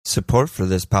Support for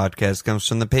this podcast comes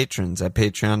from the patrons at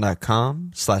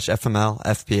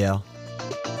patreon.com/FMLFPL.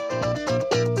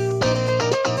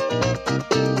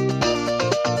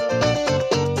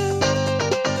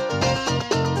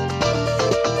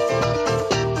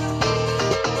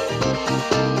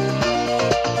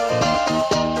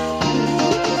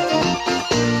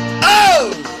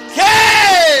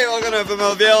 Okay! Welcome to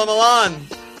FMLFPL Milan.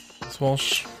 It's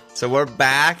Walsh. So we're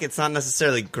back. It's not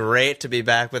necessarily great to be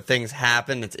back, but things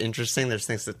happen. It's interesting. There's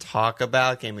things to talk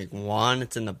about. Game week 1.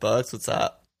 It's in the books. What's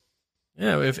up?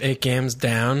 Yeah, we have 8 games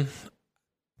down.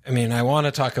 I mean, I want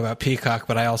to talk about Peacock,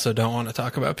 but I also don't want to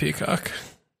talk about Peacock.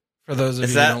 For those of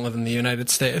you who don't live in the United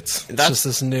States, it's just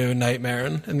this new nightmare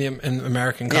in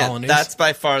American colonies. That's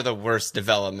by far the worst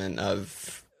development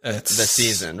of the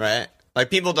season, right? Like,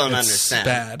 people don't understand.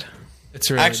 It's bad. It's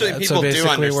really Actually, bad. people do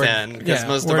understand, because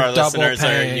most of our listeners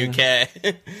are in UK.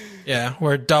 Yeah,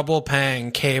 we're double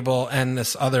paying cable and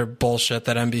this other bullshit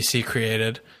that NBC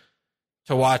created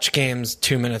to watch games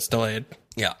 2 minutes delayed.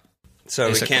 Yeah. So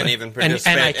basically. We can't even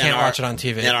participate and I can't watch it on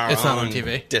TV. It's not on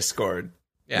TV. Discord.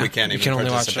 Yeah, we can't even you can only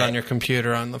participate. watch it on your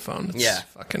computer on the phone. It's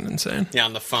fucking insane. Yeah,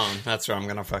 on the phone. That's where I'm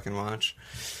going to fucking watch.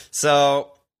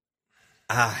 So,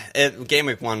 Game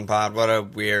Week 1 pod, what a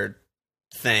weird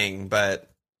thing, but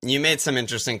you made some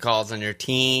interesting calls on your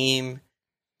team.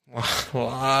 A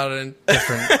lot of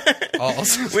different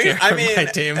calls. My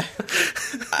team.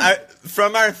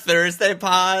 From our Thursday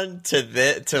pod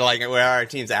to like where our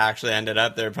teams actually ended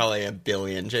up, there are probably a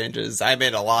billion changes. I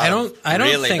made a lot. I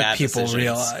don't think people decisions.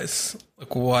 realize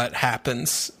like what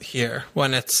happens here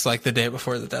when it's like the day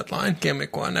before the deadline. Game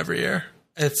week 1 every year.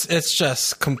 It's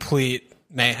just complete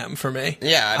mayhem for me.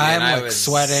 Yeah, I'm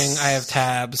sweating. I have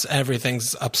tabs.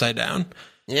 Everything's upside down.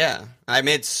 Yeah, I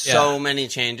made so many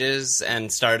changes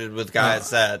and started with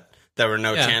guys that there were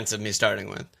no chance of me starting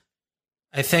with.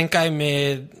 I think I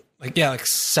made like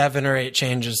 7 or 8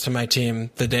 changes to my team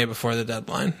the day before the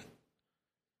deadline.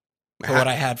 For what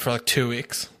I had for like 2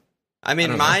 weeks. I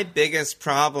mean, my biggest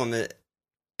problem, and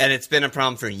it's been a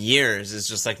problem for years, is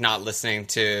just like not listening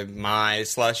to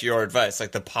my/your advice,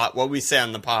 like what we say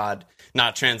on the pod.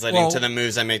 Not translating to the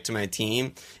moves I make to my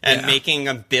team. And making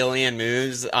a billion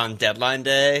moves on deadline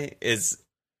day is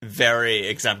very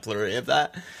exemplary of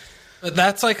that. But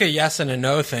that's like a yes and a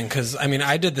no thing, because, I mean,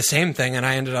 I did the same thing, and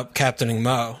I ended up captaining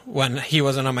Mo when he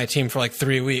wasn't on my team for like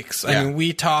 3 weeks. I mean,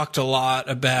 we talked a lot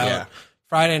about...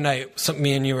 Friday night,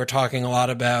 me and you were talking a lot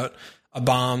about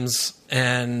bombs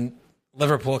and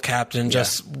Liverpool captain,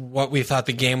 just what we thought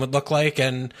the game would look like.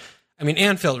 And, I mean,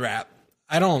 Anfield wrap.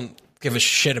 I don't give a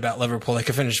shit about Liverpool. They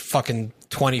could finish fucking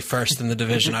 21st in the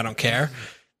division. I don't care.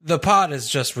 The pod is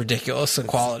just ridiculous in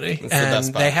quality.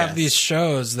 And they have these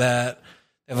shows that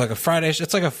they have like a Friday.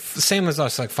 It's like same as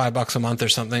us, like $5 a month or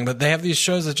something. But they have these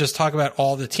shows that just talk about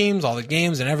all the teams, all the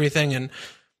games and everything. And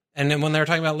then when they were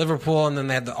talking about Liverpool, and then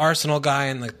they had the Arsenal guy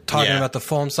and like talking about the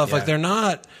Fulham stuff, like they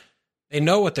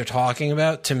know what they're talking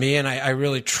about to me. And I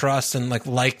really trust and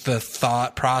like the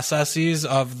thought processes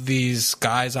of these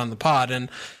guys on the pod. And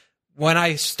when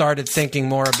I started thinking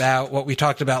more about what we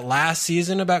talked about last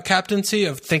season about captaincy,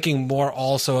 of thinking more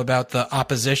also about the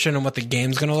opposition and what the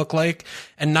game's going to look like,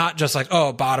 and not just like,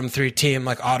 bottom 3 team,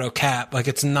 like auto cap. Like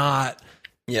it's not,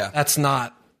 that's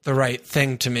not the right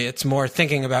thing to me. It's more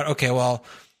thinking about, okay, well,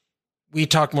 we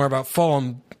talked more about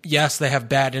Fulham. Yes, they have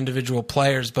bad individual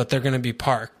players, but they're going to be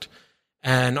parked.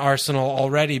 And Arsenal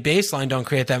already baseline don't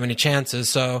create that many chances.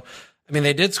 So, I mean,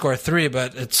 they did score 3,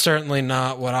 but it's certainly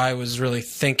not what I was really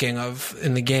thinking of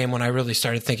in the game when I really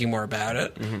started thinking more about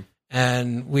it. Mm-hmm.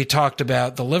 And we talked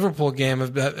about the Liverpool game,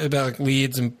 about like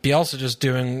Leeds and Bielsa just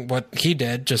doing what he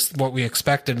did, just what we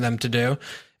expected them to do,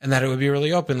 and that it would be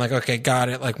really open. Like, okay, got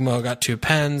it. Like Mo got 2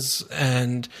 pens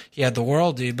and he had the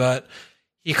worldie, but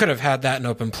he could have had that in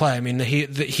open play. I mean,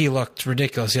 he looked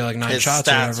ridiculous. He had like 9 shots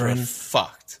or whatever. His stats were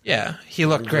fucked. Yeah, he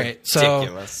looked great.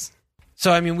 Ridiculous.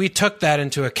 So, I mean, we took that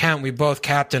into account. We both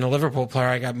captained a Liverpool player.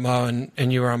 I got Mo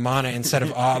and you were on Mane instead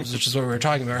of Obbs, which is what we were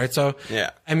talking about, right? So,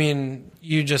 I mean,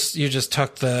 you just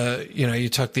took you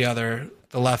took the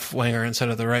left winger instead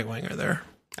of the right winger there.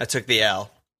 I took the L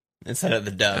instead of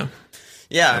the dub.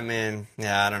 Yeah, I mean,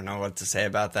 I don't know what to say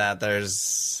about that.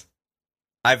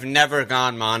 I've never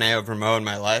gone Mane over Mo in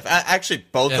my life. Actually,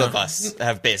 both of us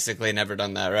have basically never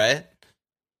done that, right?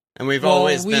 And we've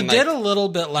always been we did a little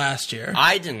bit last year.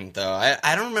 I didn't, though.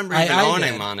 I don't remember even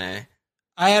owning Mane.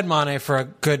 I had Mane for a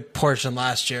good portion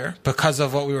last year because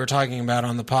of what we were talking about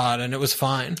on the pod, and it was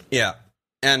fine. Yeah.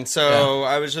 And so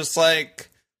I was just like,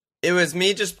 it was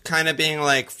me just kind of being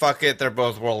like, fuck it, they're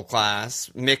both world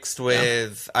class, mixed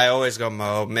with, I always go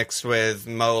Mo, mixed with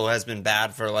Mo has been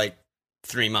bad for like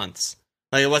 3 months.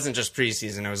 Like, it wasn't just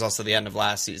preseason; it was also the end of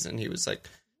last season. He was like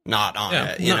not on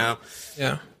it, you know.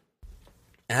 Yeah,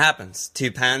 it happens.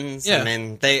 2 pens. Yeah. I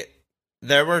mean,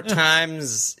 there were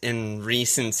times in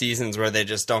recent seasons where they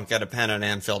just don't get a pen at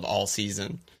Anfield all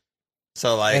season.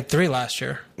 So, like, I had 3 last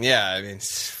year. Yeah, I mean,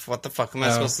 what the fuck am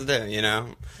I supposed to do? You know,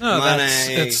 no,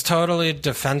 it's totally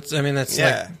defense. I mean, that's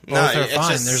like both are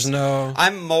fine. Just, there's no.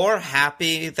 I'm more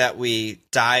happy that we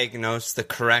diagnosed the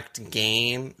correct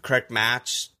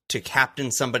match to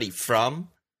captain somebody from,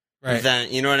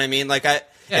 than, you know what I mean? Like,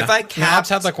 if I capped, Obbs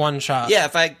had like 1 shot. Yeah,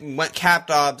 if I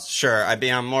capped Obbs, sure, I'd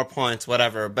be on more points,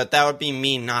 whatever. But that would be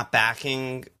me not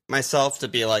backing myself to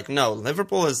be like, no,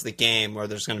 Liverpool is the game where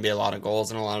there's going to be a lot of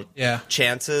goals and a lot of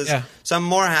chances. Yeah. So I'm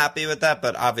more happy with that.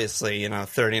 But obviously,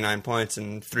 39 points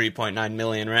and 3.9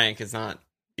 million rank is not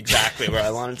exactly where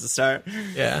I wanted to start.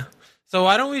 Yeah. So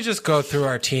why don't we just go through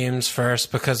our teams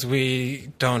first, because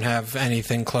we don't have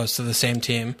anything close to the same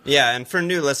team. Yeah, and for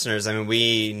new listeners, I mean,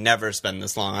 we never spend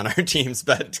this long on our teams,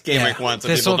 but Game Week 1, so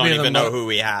people don't even know who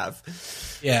we have.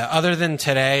 Yeah, other than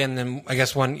today, and then I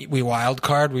guess when we wild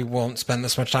card, we won't spend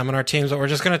this much time on our teams, but we're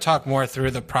just going to talk more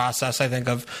through the process, I think,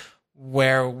 of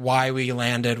why we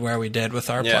landed where we did with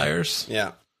our players.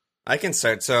 Yeah, I can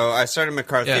start. So I started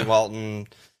McCarthy, Walton,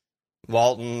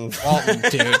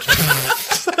 dude.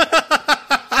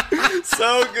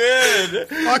 So good.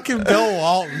 Fucking Bill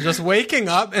Walton. Just waking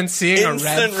up and seeing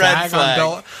Instant a red flag on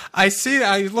Bill.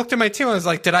 I looked at my team. I was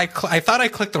like, I thought I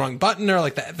clicked the wrong button, or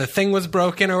like the thing was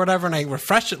broken or whatever. And I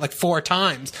refreshed it like 4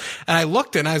 times. And I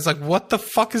looked and I was like, what the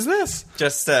fuck is this?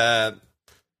 Just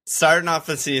starting off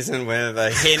the season with a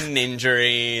hidden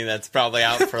injury that's probably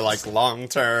out for like long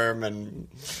term and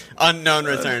unknown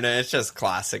return. It's just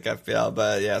classic FPL.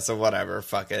 But yeah, so whatever.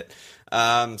 Fuck it.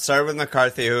 Started with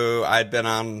McCarthy, who I'd been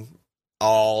on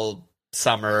all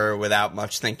summer without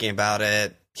much thinking about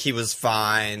it. He was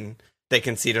fine. They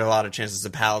conceded a lot of chances to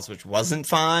Palace, which wasn't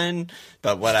fine,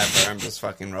 but whatever. I'm just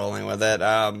fucking rolling with it.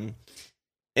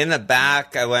 In the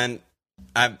back, I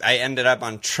ended up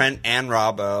on Trent and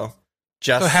Robbo.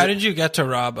 So how did you get to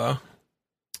Robbo?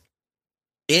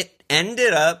 It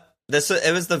ended up,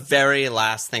 it was the very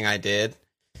last thing I did,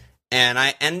 and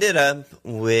I ended up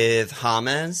with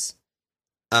James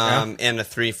in a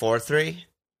 3-4-3.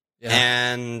 Yeah.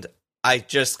 And I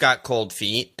just got cold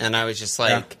feet, and I was just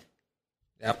like,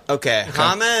 okay,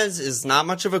 James is not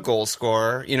much of a goal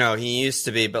scorer. You know, he used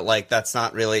to be, but like that's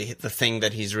not really the thing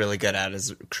that he's really good at,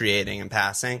 is creating and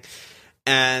passing.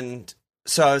 And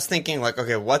so I was thinking, like,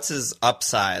 okay, what's his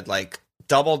upside? Like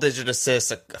double-digit assists,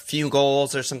 a few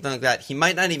goals or something like that. He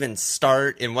might not even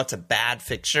start in what's a bad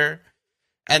fixture.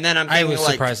 And then I was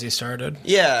surprised he started.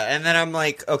 Yeah, and then I'm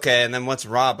like, okay, and then what's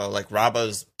Robbo? Like,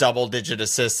 Robbo's double-digit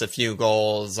assists, a few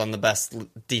goals on the best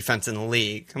defense in the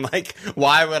league. I'm like,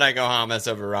 why would I go James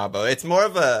over Robbo? It's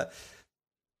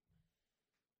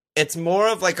more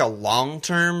of like a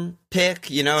long-term pick,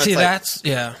 you know? It's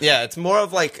Yeah, it's more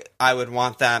of like, I would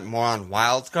want that more on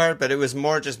wildcard, but it was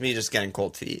more just me just getting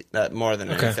cold feet. That more than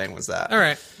anything was that. All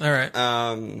right.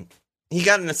 He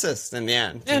got an assist in the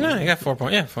end. Yeah, no, he got 4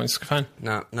 points. Yeah, points fine.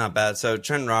 Not bad. So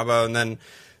Trent, Robbo, and then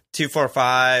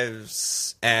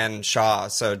 2-4-5s and Shaw.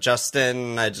 So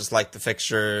Justin, I just like the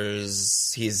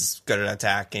fixtures. He's good at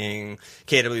attacking.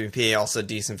 KWP, also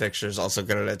decent fixtures, also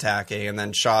good at attacking. And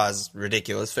then Shaw has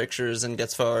ridiculous fixtures and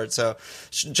gets forward. So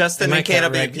Justin and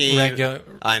KWP.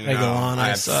 I know.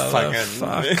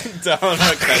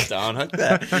 Don't hook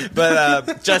that.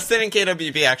 But Justin and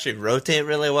KWP actually rotate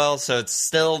really well. So it's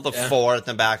still the 4 at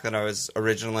the back that I was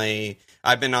originally.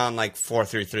 I've been on like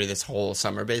 4-3-3 this whole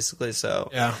summer, basically.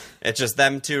 So it's just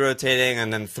them 2 rotating,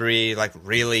 and then 3 like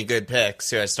really good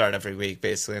picks who I start every week,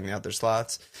 basically in the other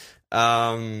slots.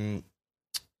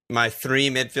 My 3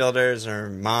 midfielders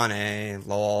are Mane,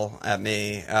 lol, at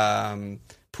me,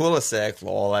 Pulisic,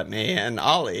 lol, at me, and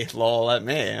Ollie, lol, at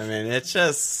me. I mean, it's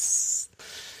just,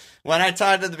 when I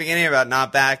talked at the beginning about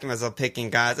not backing myself, picking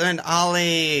guys, I mean,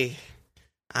 Ollie,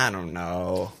 I don't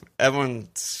know. I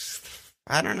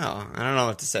don't know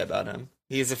what to say about him.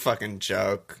 He's a fucking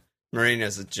joke.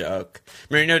 Mourinho's a joke.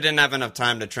 Mourinho didn't have enough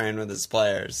time to train with his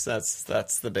players.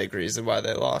 That's the big reason why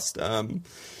they lost.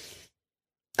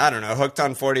 I don't know. Hooked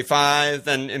on 45,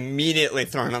 then immediately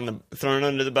thrown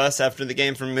under the bus after the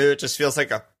game from Moo. It just feels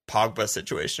like a Pogba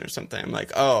situation or something. I'm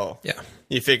like,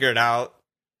 you figured out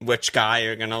which guy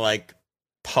you're gonna like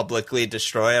publicly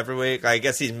destroy every week. I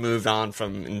guess he's moved on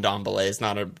from Ndombele. He's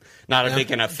not a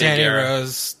big enough figure. Danny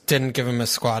Rose didn't give him a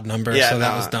squad number, so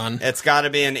that was done. It's got to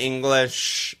be an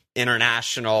English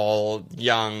international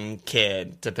young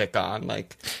kid to pick on.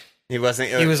 Like he wasn't.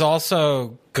 He was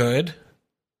also good,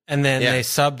 and then they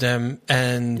subbed him,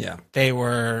 and they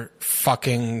were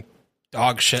fucking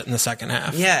dog shit in the second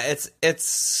half. Yeah,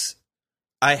 it's.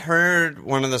 I heard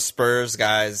one of the Spurs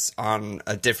guys on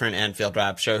a different Anfield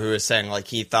Rap show who was saying like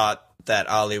he thought that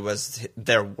Ali was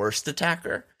their worst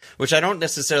attacker, which I don't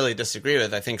necessarily disagree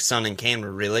with. I think Son and Kane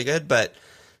were really good, but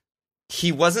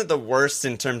he wasn't the worst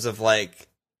in terms of like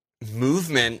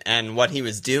movement and what he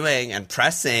was doing and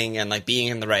pressing and like being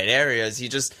in the right areas. He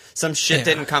just, some shit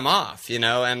didn't come off, you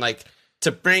know, and like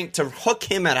to hook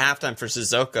him at halftime for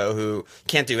Sissoko, who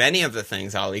can't do any of the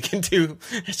things Ali can do.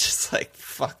 It's just like,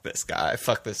 fuck this guy,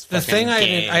 fuck this fucking game. The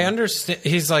thing I understand,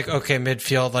 he's like, okay,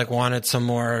 midfield like wanted some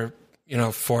more, you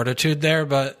know, fortitude there,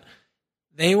 but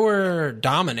they were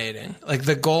dominating. Like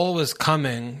the goal was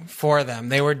coming for them.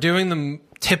 They were doing the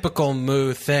typical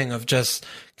Moo thing of just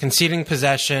conceding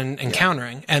possession and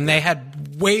countering, and they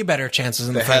had way better chances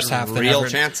in the first half than real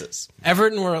Everton. Chances.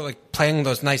 Everton were like playing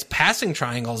those nice passing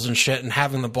triangles and shit and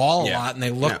having the ball a lot, and they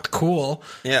looked cool,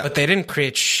 but they didn't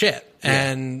create shit.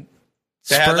 And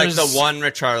they Spurs, had like the one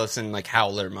Richarlison like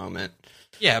howler moment.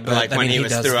 Yeah, but like when he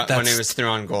was through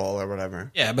on goal or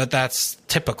whatever. Yeah, but that's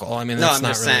typical. I mean, that's I'm not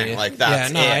just really saying, like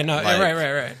that's I know. Like,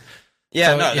 right.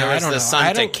 Yeah, so, there was the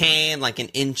Son to Kane like an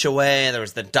inch away. There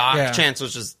was the Doc chance,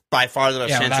 which was by far the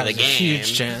best chance of the game.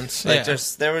 Huge chance. Like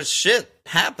there was shit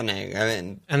happening. I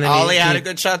mean, and Ollie had a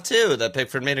good shot too that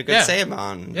Pickford made a good save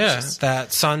on. Yeah,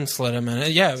 that Son slid him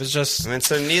in. Yeah, it was just. I mean,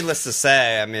 so needless to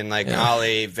say, I mean, like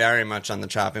Ollie very much on the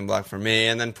chopping block for me,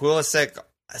 and then Pulisic.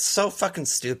 So fucking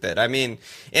stupid. I mean,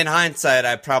 in hindsight,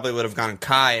 I probably would have gone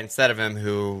Kai instead of him,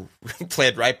 who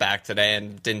played right back today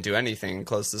and didn't do anything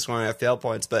close to scoring FPL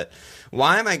points. But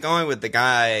why am I going with the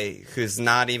guy who's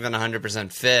not even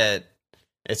 100% fit?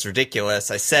 It's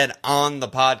ridiculous. I said on the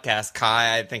podcast,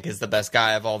 Kai, I think, is the best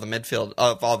guy of all the midfield,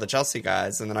 of all the Chelsea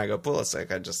guys. And then I go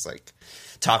Pulisic. I just, like,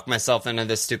 talk myself into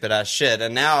this stupid-ass shit.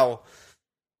 And now...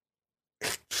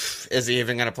 is he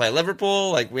even going to play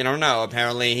Liverpool? Like, we don't know.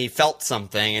 Apparently, he felt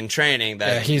something in training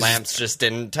that Lamps just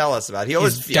didn't tell us about. He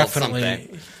always feels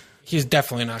something. He's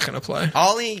definitely not going to play.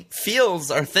 All he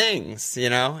feels are things, you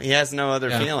know? He has no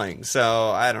other feelings. So,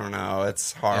 I don't know.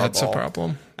 It's horrible. That's a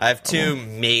problem. I have two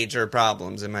major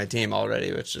problems in my team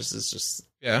already, which is just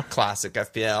classic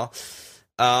FPL.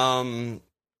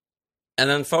 And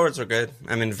then forwards were good.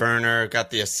 I mean, Werner got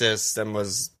the assist and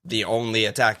was the only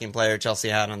attacking player Chelsea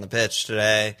had on the pitch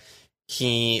today.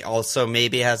 He also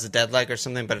maybe has a dead leg or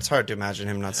something, but it's hard to imagine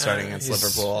him not starting against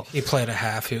Liverpool. He played a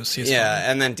half. He's fine.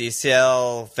 And then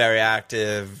DCL, very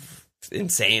active,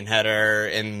 insane header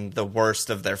in the worst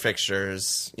of their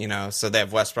fixtures. You know, so they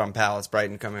have West Brom, Palace,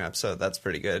 Brighton coming up, so that's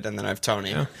pretty good. And then I have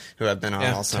Tony, who I've been on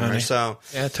all summer. Tony. So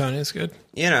Tony's good.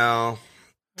 You know,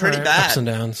 pretty bad. Ups and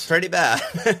downs. Pretty bad.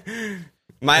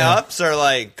 My ups are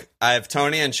like, I have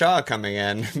Tony and Shaw coming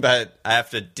in, but I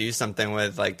have to do something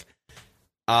with like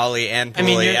Ollie and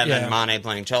Pooley and then Mane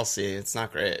playing Chelsea. It's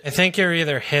not great. I think you're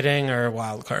either hitting or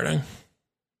wildcarding.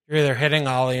 You're either hitting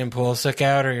Ollie and Pulisic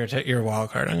out, or you're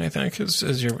wildcarding. I think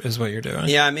is what you're doing.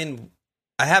 Yeah, I mean,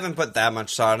 I haven't put that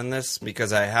much thought in this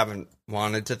because I haven't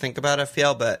wanted to think about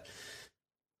FPL, but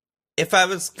if I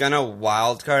was gonna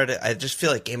wildcard it, I just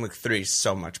feel like Game Week 3 is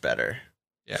so much better.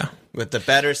 Yeah. With the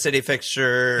better City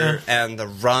fixture and the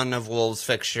run of Wolves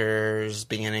fixtures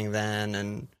beginning then,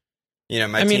 and you know,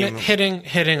 my team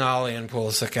hitting Ollie and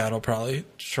Pulisic out will probably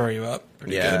shore you up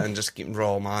pretty good. And just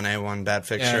roll Mane one bad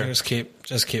fixture. Yeah,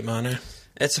 just keep Mane.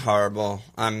 It's horrible.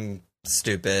 I'm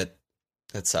stupid.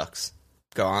 It sucks.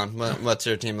 Go on. What's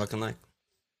your team looking like?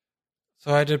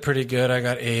 So I did pretty good. I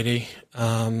got 80.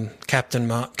 Captain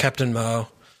Mo.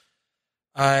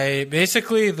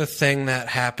 The thing that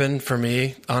happened for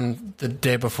me on the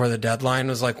day before the deadline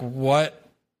was like, what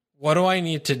do I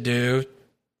need to do?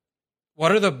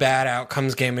 What are the bad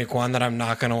outcomes game week 1 that I'm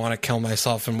not going to want to kill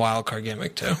myself in wildcard game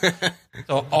week 2?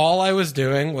 So all I was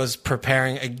doing was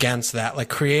preparing against that, like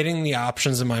creating the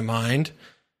options in my mind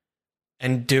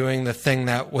and doing the thing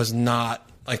that was not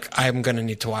like, I'm going to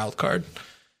need to wildcard.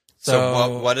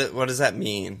 So what does that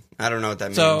mean? I don't know what that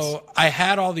means. So I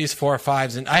had all these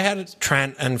 4-5s, and I had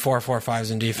Trent and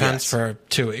 4-4-5s in defense for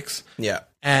 2 weeks. Yeah.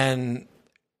 And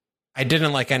I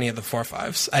didn't like any of the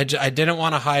 4-5s. I didn't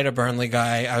want to hide a Burnley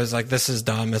guy. I was like, this is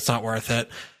dumb. It's not worth it.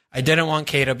 I didn't want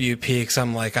KWP because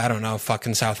I'm like, I don't know,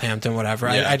 fucking Southampton,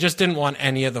 whatever. Yeah. I just didn't want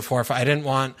any of the 4-5. I didn't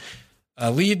want a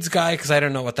Leeds guy because I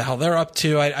don't know what the hell they're up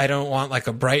to. I don't want like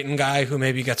a Brighton guy who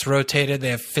maybe gets rotated. They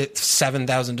have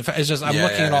 7,000 defense. It's just, I'm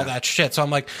looking at all that shit. So I'm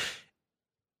like,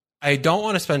 I don't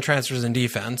want to spend transfers in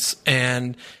defense.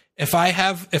 And if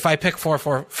I pick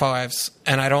 4-4-5s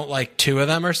and I don't like 2 of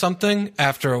them or something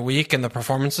after a week and the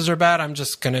performances are bad, I'm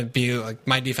just going to be like,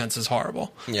 my defense is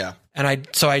horrible. Yeah. And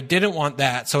I didn't want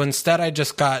that. So instead I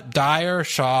just got Dyer,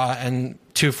 Shaw, and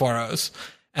 2 4-0s.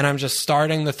 And I'm just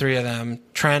starting the 3 of them,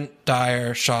 Trent,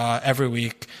 Dyer, Shaw, every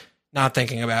week, not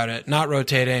thinking about it, not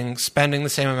rotating, spending the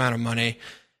same amount of money.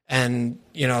 And,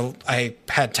 you know, I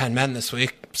had 10 men this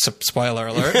week. Spoiler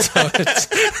alert. So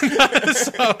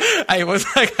I was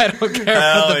like, I don't care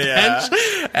about the bench.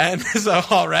 And so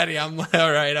already I'm like, all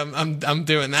right, I'm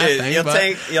doing that thing.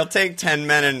 You'll take 10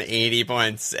 men and 80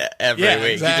 points every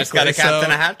week. Exactly. You just got to captain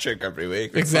a hat trick every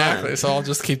week. Exactly. So I'll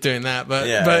just keep doing that.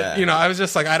 But you know, I was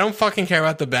just like, I don't fucking care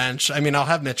about the bench. I mean, I'll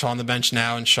have Mitchell on the bench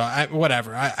now and Shaw,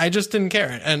 whatever. I just didn't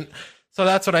care. And so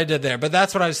that's what I did there. But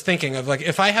that's what I was thinking of. Like,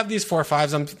 if I have these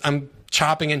 4-5s, I'm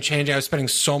chopping and changing. I was spending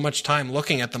so much time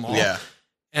looking at them all. Yeah.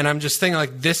 And I'm just thinking,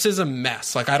 like, this is a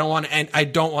mess. Like, I don't want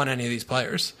any of these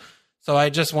players. So I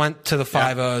just went to the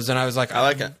 5-0s and I was like, I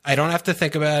like it. I don't have to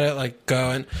think about it. Like,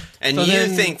 go and so you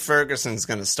think Ferguson's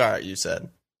going to start, you said?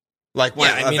 Like,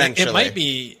 when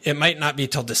eventually? It might not be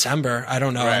till December. I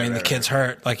don't know. Right, the kid's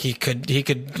hurt. Like, he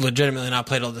could legitimately not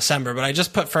play till December. But I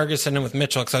just put Ferguson in with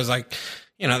Mitchell because I was like,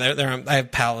 you know, I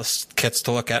have Palace kits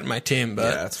to look at in my team.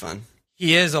 But yeah, that's fun.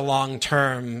 He is a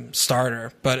long-term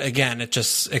starter, but again,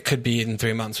 it could be in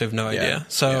 3 months. We have no idea.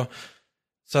 So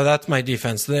that's my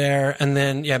defense there. And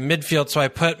then, midfield. So I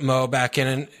put Mo back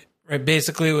in, and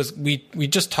basically it was, we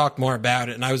just talked more about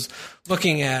it. And I was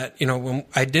looking at, you know, when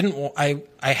I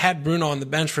had Bruno on the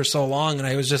bench for so long, and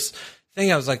I was just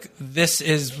thinking, I was like, this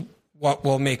is what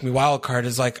will make me wild card,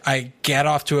 is like, I get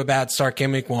off to a bad start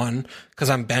game week 1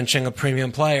 because I'm benching a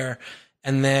premium player.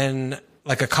 And then,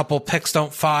 like, a couple picks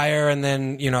don't fire, and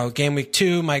then, you know, game week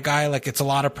 2, my guy, like, it's a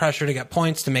lot of pressure to get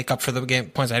points to make up for the game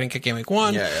points I didn't get game week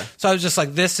 1. Yeah. So I was just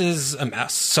like, this is a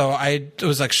mess. So it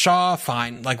was like, Shaw,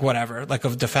 fine, like, whatever. Like,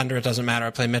 a defender, it doesn't matter.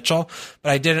 I play Mitchell.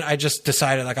 But I just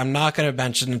decided, like, I'm not going to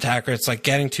bench an attacker. It's like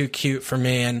getting too cute for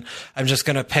me, and I'm just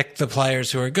going to pick the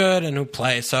players who are good and who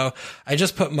play. So I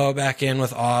just put Mo back in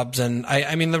with Obbs, and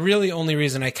I mean, the really only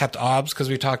reason I kept Obbs, because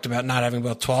we talked about not having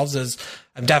both 12s, is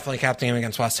I'm definitely captaining him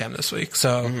against West Ham this week.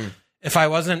 So if I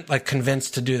wasn't, like,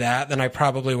 convinced to do that, then I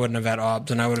probably wouldn't have had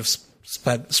Obbs, and I would have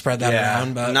spread that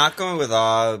around. But not going with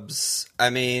Obbs, I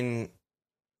mean,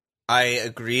 I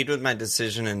agreed with my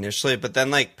decision initially, but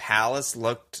then, like, Palace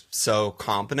looked so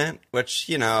competent, which,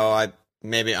 you know, I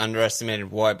maybe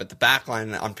underestimated Roy, but the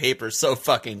backline on paper is so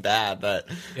fucking bad that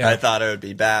I thought it would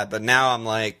be bad. But now I'm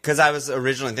like, because I was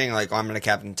originally thinking, like, oh, I'm going to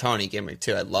captain Tony game week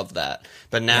 2. I love that.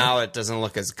 But now it doesn't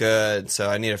look as good, so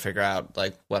I need to figure out,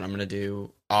 like, what I'm going to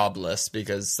do Obless,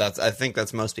 because I think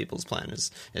that's most people's plan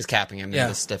is capping him in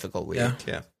this difficult week.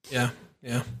 Yeah,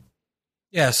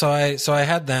 so I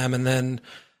had them, and then,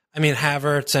 I mean,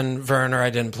 Havertz and Werner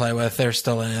I didn't play with. They're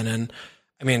still in, and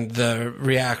I mean, the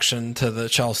reaction to the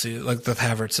Chelsea, like, the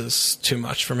Havertz is too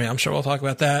much for me. I'm sure we'll talk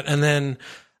about that. And then,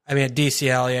 I mean,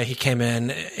 DCL, he came in.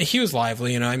 He was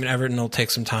lively, you know. I mean, Everton will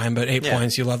take some time, but 8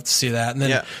 points, you love to see that. And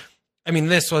then, I mean,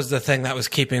 this was the thing that was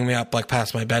keeping me up, like,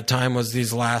 past my bedtime, was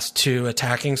these last 2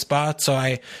 attacking spots. So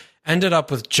I ended up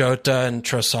with Jota and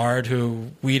Trossard,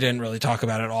 who we didn't really talk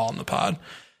about at all in the pod.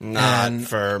 Not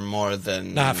for more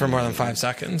than 5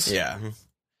 seconds. Yeah.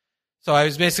 So I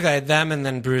had them, and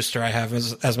then Brewster I have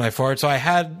as my forward. So I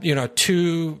had, you know,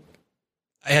 2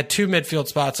 midfield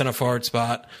spots and a forward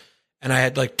spot, and I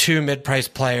had, like, 2 mid-price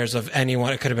players of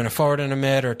anyone. It could have been a forward and a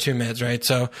mid, or 2 mids, right?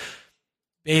 So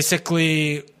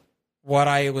basically what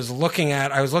I was looking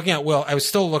at, Wilf. I was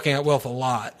still looking at Wilf a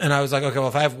lot, and I was like, okay, well,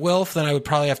 if I have Wilf, then I would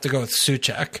probably have to go with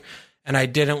Souček, and I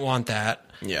didn't want that.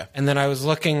 Yeah. And then I was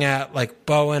looking at, like,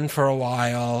 Bowen for a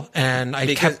while, and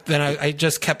I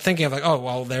just kept thinking of, like, oh,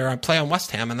 well, they're on play on West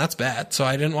Ham, and that's bad. So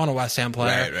I didn't want a West Ham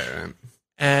player. Right.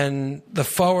 And the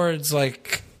forwards,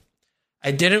 like, I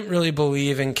didn't really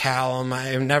believe in Callum.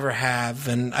 I never have,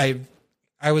 and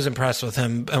I was impressed with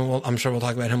him, and I'm sure we'll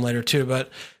talk about him later too.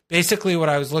 But basically what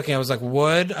I was looking at was, like,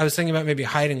 Wood. I was thinking about maybe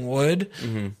hiding Wood,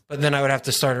 but then I would have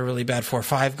to start a really bad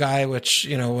 4-5 guy, which,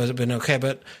 you know, would have been okay.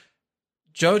 But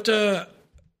Jota,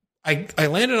 I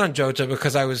landed on Jota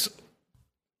because I was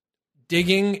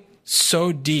digging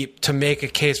so deep to make a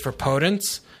case for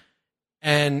Podence,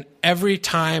 and every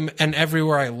time and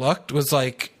everywhere I looked was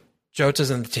like,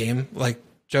 Jota's in the team. Like,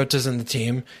 Jota's in the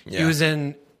team. Yeah. He was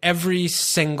in every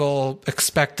single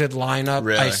expected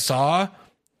lineup I saw.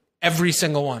 Every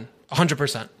single one.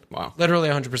 100%. Wow. Literally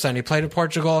 100%. He played in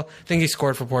Portugal. I think he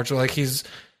scored for Portugal. Like, he's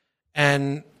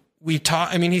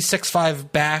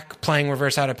 6'5" back playing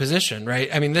reverse out of position, right?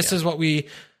 I mean, this is what we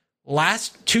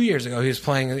 2 years ago, he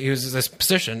was this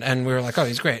position, and we were like, oh,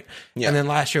 he's great. Yeah. And then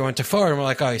last year went to forward, and we're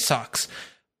like, oh, he sucks.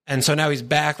 And so now he's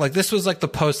back. Like, this was like the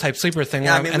post-type sleeper thing.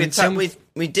 Yeah, I mean,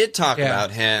 we did talk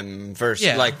about him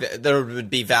versus, like, there would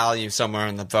be value somewhere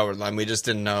on the forward line. We just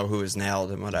didn't know who was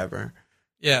nailed and whatever.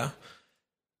 Yeah.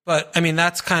 But, I mean,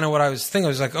 that's kind of what I was thinking. I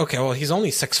was like, okay, well, he's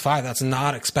only 6'5". That's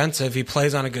not expensive. He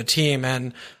plays on a good team,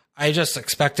 and I just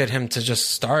expected him to just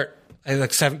start.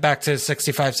 Back to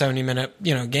 65, 70-minute,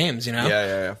 games,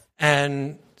 Yeah.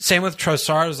 And same with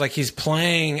Trossard. It was like he's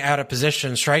playing out of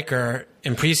position striker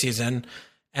in preseason,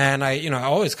 and I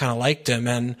always kind of liked him.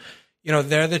 And,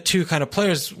 they're the two kind of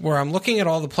players where I'm looking at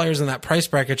all the players in that price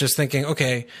bracket just thinking,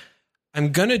 okay,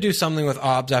 I'm going to do something with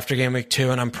OBS after game week 2,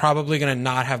 and I'm probably going to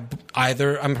not have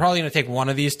either. I'm probably going to take one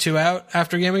of these two out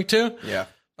after game week 2. Yeah.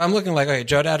 I'm looking like, okay,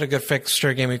 Jota had a good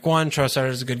fixture game week 1. Trossard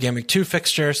is a good game week 2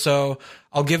 fixture. So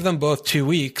I'll give them both 2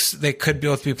 weeks. They could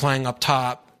both be playing up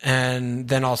top, and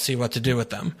then I'll see what to do with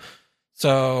them.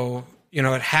 So,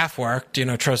 it half worked.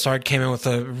 Trossard came in with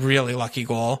a really lucky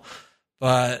goal.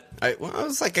 But it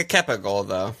was like a Kepa goal,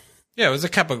 though. Yeah, it was a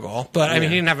Kepa goal. But, I mean,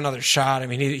 he didn't have another shot. I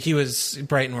mean, he was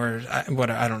Brighton where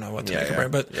I don't know what to make of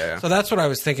Brighton. But so that's what I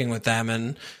was thinking with them.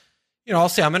 And I'll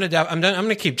see. I'm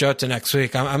gonna keep Jota next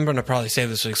week. I'm gonna probably save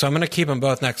this week, so I'm gonna keep them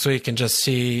both next week and just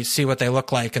see what they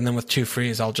look like, and then with 2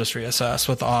 frees, I'll just reassess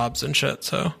with OBS and shit.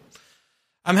 So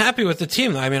I'm happy with the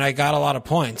team. I mean, I got a lot of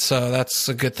points, so that's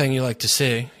a good thing you like to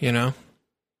see.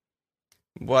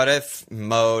 What if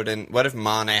Mane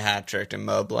hat-tricked and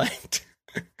Mo blanked?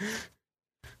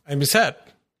 I'd be sad.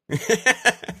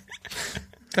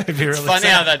 It's funny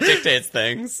how that dictates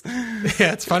things.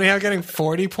 Yeah, it's funny how getting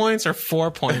 40 points or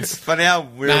 4 points. It's funny how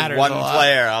we're one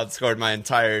player outscored my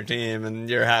entire team, and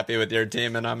you're happy with your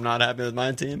team, and I'm not happy with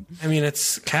my team. I mean,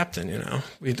 it's captain,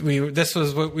 this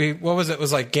was what was it? It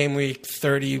was like game week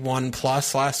 31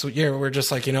 plus last year. We're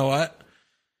just like, you know what?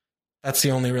 That's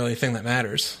the only really thing that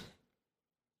matters.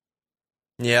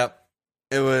 Yep.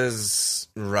 It was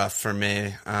rough for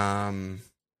me.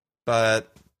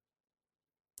 But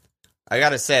I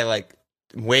gotta say, like,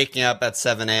 waking up at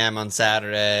 7 a.m. on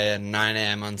Saturday and 9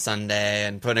 a.m. on Sunday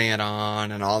and putting it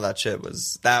on and all that shit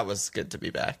was good to be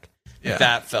back. Yeah,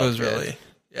 that felt good.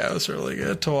 It was really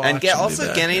good to watch. And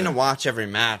getting to watch every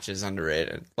match is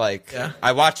underrated. Like,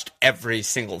 I watched every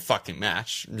single fucking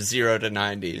match, 0 to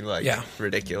 90. Like,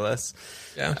 ridiculous.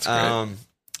 Yeah, it's great.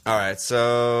 All right,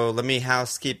 so let me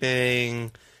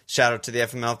housekeeping. Shout out to the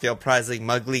FMLPL Prize League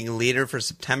Mug League leader for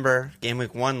September, Game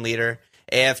Week 1 leader.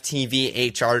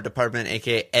 AFTV HR department,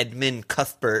 aka Edmund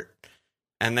Cuthbert,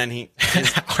 and then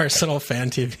Arsenal Fan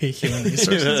TV Human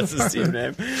Resources. That's his team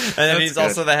name. And then he's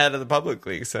also the head of the public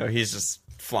league, so he's just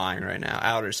flying right now,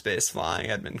 outer space flying.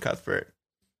 Edmund Cuthbert.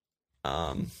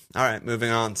 All right, moving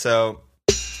on. So.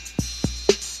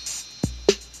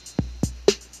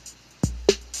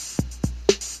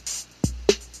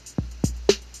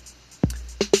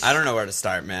 I don't know where to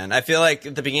start, man. I feel like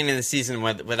at the beginning of the season,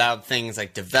 without things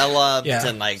like developed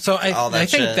and like so all that I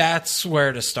think shit, that's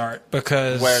where to start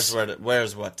because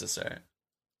where's what to start.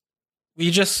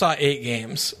 We just saw 8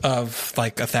 games of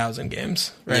like 1,000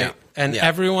 games, right? Yeah. And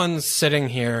everyone's sitting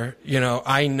here.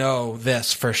 I know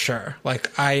this for sure.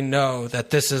 Like I know that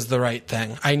this is the right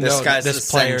thing. I know that this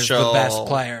player's the best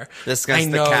player. This guy's I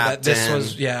know the captain. that this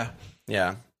was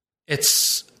yeah.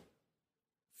 It's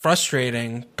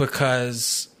frustrating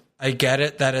because I get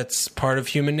it that it's part of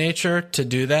human nature to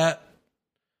do that,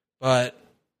 but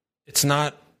it's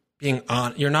not being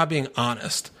you're not being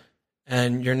honest,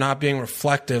 and you're not being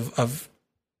reflective of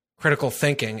critical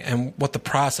thinking and what the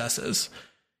process is.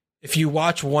 If you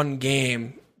watch one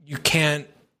game, you can't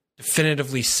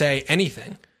definitively say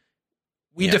anything.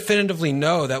 We definitively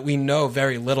know that we know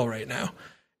very little right now.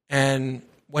 And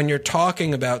when you're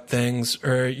talking about things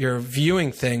or you're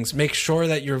viewing things, make sure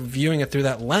that you're viewing it through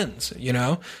that lens,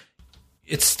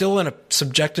 It's still a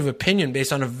subjective opinion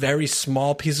based on a very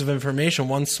small piece of information,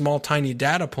 one small tiny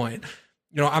data point.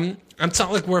 It's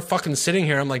not like we're fucking sitting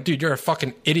here. I'm like, dude, you're a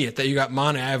fucking idiot that you got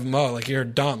Mane, I have Mo. Like, you're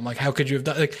dumb. Like, how could you have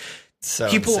done? Like, so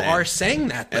people insane. Are saying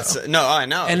that though. No, I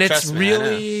know, and Trust it's me,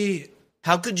 really.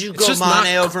 How could you go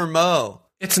Mane over Mo?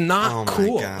 It's not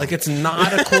cool. Like, it's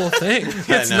not a cool thing.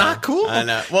 It's not cool. I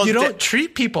know. Well, you don't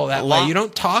treat people that way. You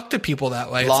don't talk to people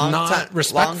that way. It's not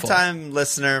respectful. Long-time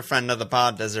listener, friend of the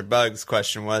pod, Desert Bugs,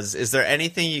 question was, is there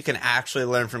anything you can actually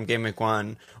learn from Game Week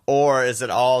 1? Or is it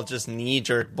all just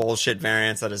knee-jerk bullshit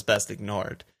variants that is best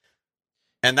ignored?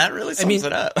 And that really sums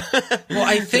it up. Well,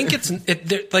 I think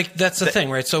like that's the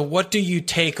thing, right? So what do you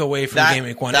take away from game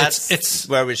week 1? It's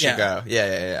where we should go.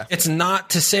 Yeah. It's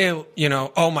not to say,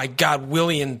 oh my God,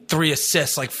 Willian 3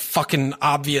 assists, like fucking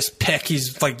obvious pick.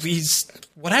 He's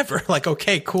whatever. Like,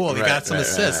 okay, cool. He got some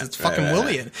assists. It's fucking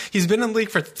Willian. He's been in the league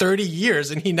for 30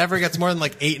 years and he never gets more than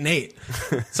like 8 and 8.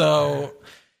 So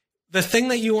the thing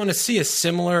that you want to see is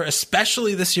similar,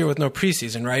 especially this year with no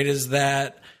preseason, right? Is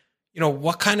that,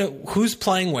 who's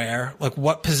playing where, like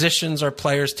what positions are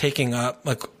players taking up,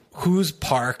 like who's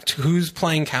parked, who's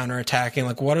playing counterattacking,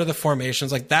 like what are the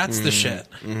formations, like that's the shit,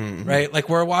 right? Like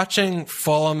we're watching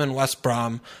Fulham and West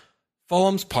Brom.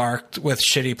 Fulham's parked with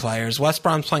shitty players. West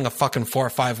Brom's playing a fucking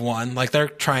 4-5-1. Like they're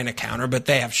trying to counter, but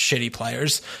they have shitty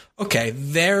players. Okay,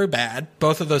 they're bad.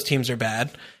 Both of those teams are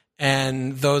bad.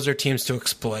 And those are teams to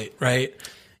exploit, right?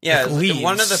 Yeah, like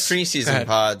one of the preseason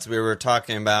pods, we were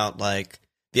talking about like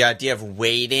the idea of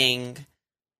waiting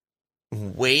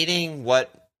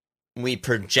what we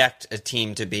project a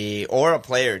team to be or a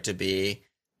player to be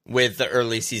with the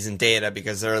early season data,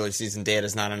 because the early season data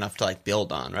is not enough to like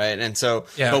build on, right? And so,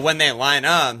 but when they line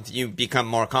up, you become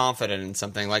more confident in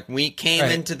something. Like we came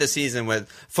into the season with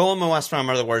Fulham and West Brom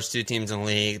are the worst 2 teams in the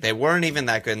league. They weren't even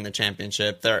that good in the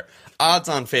championship. They're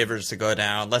odds-on favorites to go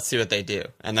down. Let's see what they do.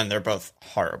 And then they're both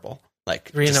horrible.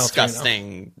 Like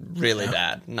disgusting, really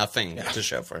bad. Nothing to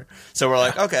show for. So we're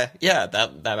like, okay,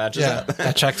 that matches up.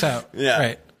 That checks out.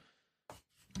 Right.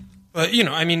 But,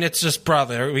 it's just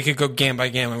broadly. We could go game by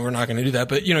game, and we're not going to do that.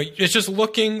 But, it's just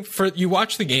looking for, you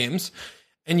watch the games,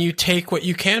 and you take what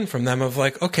you can from them of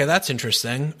like, okay, that's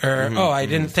interesting. Or, I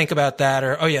didn't think about that.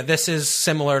 Or, this is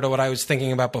similar to what I was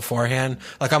thinking about beforehand.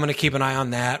 Like, I'm going to keep an eye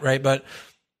on that, right? But,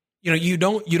 you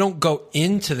don't go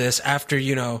into this after,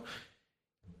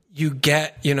 you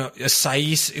get, a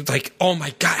Saiss, like, oh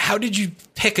my God, how did you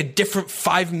pick a different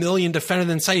 5 million defender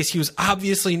than Saiss? He was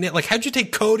obviously, like, how'd you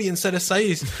take Cody instead of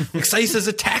Saiss? Like, Saiss's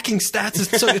attacking stats,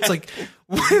 it's like,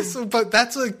 but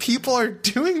that's like, people are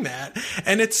doing that.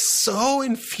 And it's so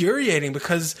infuriating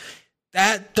because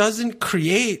that doesn't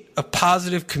create a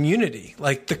positive community.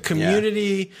 Like, the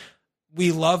community,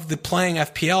 we love the playing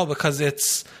FPL because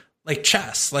it's like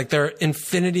chess. Like there are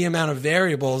infinity amount of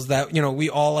variables that, we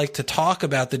all like to talk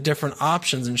about the different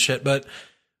options and shit. But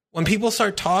when people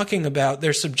start talking about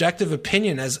their subjective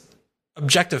opinion as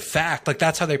objective fact, like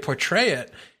that's how they portray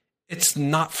it, it's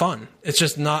not fun. It's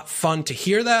just not fun to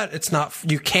hear that. It's not,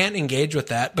 you can't engage with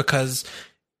that because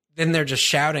then they're just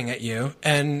shouting at you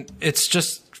and it's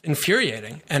just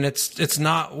infuriating. And it's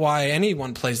not why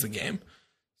anyone plays the game.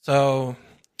 So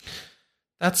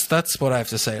that's what I have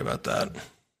to say about that.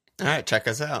 All right, check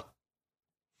us out.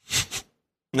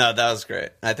 No, that was great.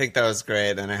 I think that was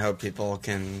great, and I hope people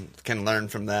can learn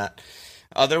from that.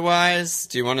 Otherwise,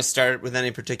 do you want to start with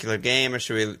any particular game, or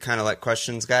should we kind of let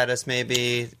questions guide us,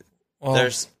 maybe?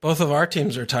 Well, both of our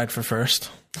teams are tied for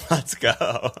first. Let's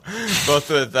go.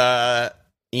 Both with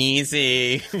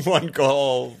easy 1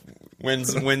 goal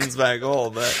wins by goal,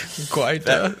 but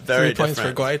Guaita, 3 points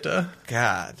for Guaita.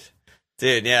 God.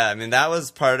 Dude, yeah, I mean, that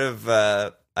was part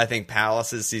of... I think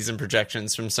Palace's season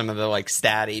projections from some of the like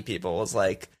statty people was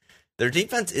like their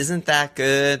defense isn't that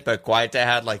good, but Guaita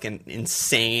had like an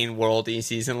insane World E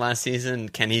season last season.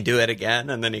 Can he do it again?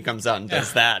 And then he comes out and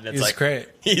does that, and it's he's like great.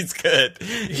 He's good.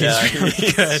 He's really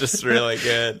he's good. Just really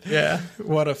good. Yeah,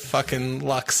 what a fucking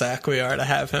luck sack we are to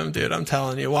have him, dude. I'm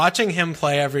telling you, watching him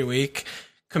play every week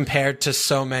compared to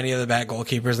so many of the bad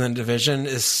goalkeepers in the division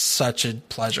is such a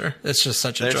pleasure. It's just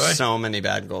such a joy. There's so many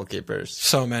bad goalkeepers.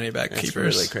 So many bad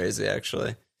keepers. It's really crazy,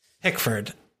 actually.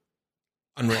 Pickford,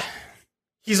 unreal.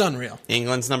 He's unreal.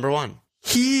 England's number 1.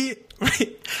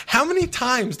 How many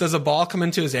times does a ball come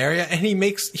into his area and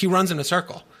he runs in a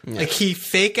circle? Yeah. Like he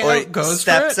fake out, goes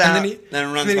for it, out, and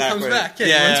then he comes back.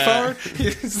 Yeah, he runs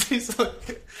forward. He's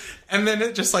like... And then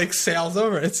it just like sails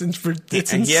over. It's insane.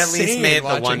 He at least made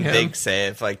the one big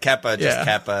save. Like Kepa just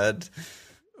Kepa'd.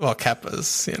 Well,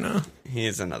 Kepa's,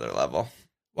 he's another level.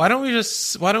 Why don't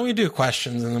we do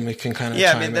questions and then we can kind of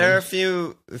I mean, there are a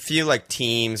few like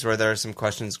teams where there are some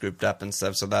questions grouped up and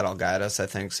stuff, so that'll guide us, I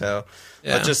think. So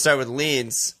let's just start with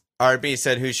Leeds. RB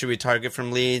said, who should we target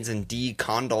from Leeds? And D.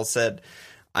 Condal said,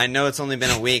 I know it's only been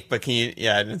a week, but can you...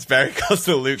 Yeah, it's very close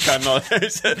to Luke Condal.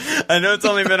 I know it's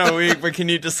only been a week, but can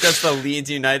you discuss the Leeds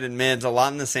United mids? A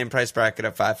lot in the same price bracket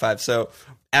at 5.5. So,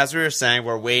 as we were saying,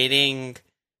 we're waiting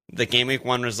the Game Week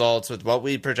 1 results with what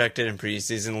we projected in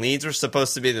preseason. Leeds were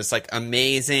supposed to be this, like,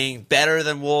 amazing, better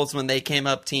than Wolves when they came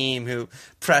up team who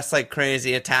press like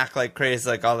crazy, attack like crazy,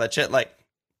 like all that shit. Like,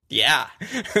 yeah.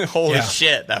 Holy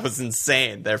shit, that was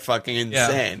insane. They're fucking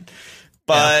insane.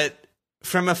 But...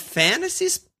 from a fantasy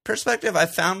perspective, I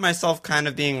found myself kind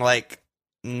of being like,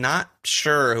 not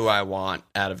sure who I want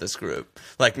out of this group.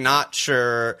 Like, not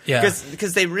sure. Yeah.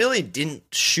 Because they really didn't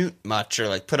shoot much or,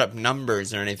 like, put up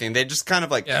numbers or anything. They just kind of,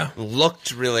 like,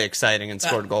 looked really exciting and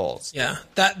scored goals. Yeah.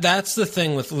 That's the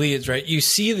thing with Leeds, right? You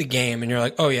see the game and you're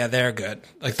like, oh, yeah, they're good.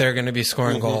 Like, they're going to be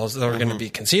scoring goals. They're going to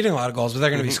be conceding a lot of goals, but they're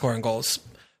going to be scoring goals.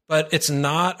 But it's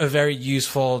not a very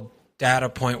useful data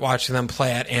point watching them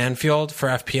play at Anfield for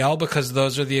FPL, because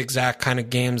those are the exact kind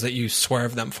of games that you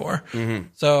swerve them for.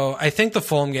 So I think the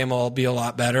Fulham game will be a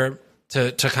lot better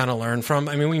to kind of learn from.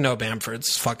 I mean, we know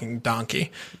Bamford's fucking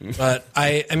donkey, but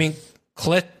I mean,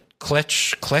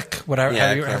 Klic, whatever,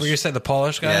 however you say, the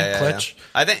Polish guy, Klic. Yeah.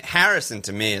 I think Harrison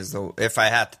to me is if I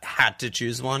had to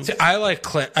choose one. See, I like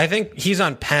Klic. I think he's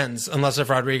on pens, unless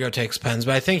if Rodrigo takes pens,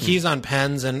 but I think he's on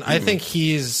pens, and I think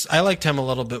I liked him a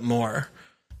little bit more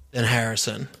than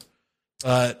Harrison.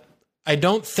 But I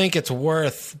don't think it's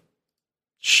worth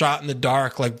shot in the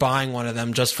dark, like buying one of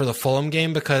them just for the Fulham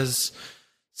game, because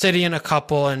City and a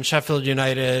couple and Sheffield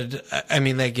United, I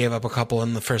mean, they gave up a couple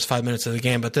in the first 5 minutes of the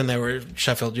game, but then they were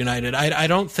Sheffield United. I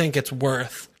don't think it's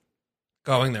worth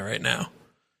going there right now.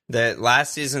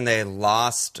 Last season, they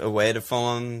lost away to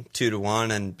Fulham 2-1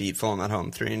 and beat Fulham at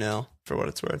home 3-0, for what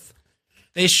it's worth.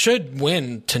 They should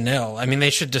win 2-0. I mean, they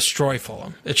should destroy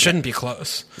Fulham. It shouldn't be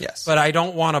close. Yes. But I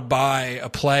don't want to buy a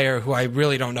player who I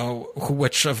really don't know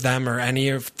which of them or any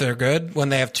if they're good when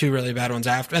they have two really bad ones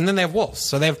after. And then they have Wolves.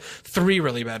 So they have three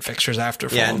really bad fixtures after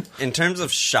Fulham. Yeah, in terms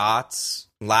of shots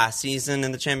last season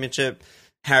in the Championship,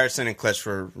 Harrison and Klic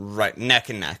were right neck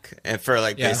and neck for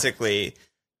basically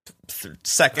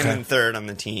second and third on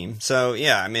the team. So,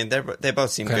 yeah, I mean, they both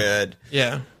seem good.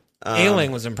 Yeah.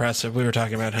 Ayling was impressive. We were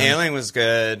talking about him. Ayling was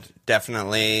good.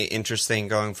 Definitely interesting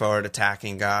going forward,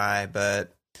 attacking guy.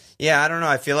 But yeah, I don't know.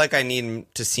 I feel like I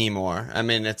need to see more. I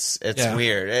mean, it's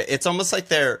weird. It's almost like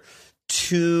they're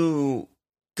too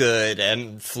good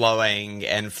and flowing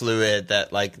and fluid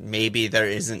that like maybe there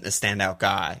isn't a standout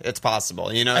guy. It's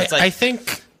possible, you know. It's I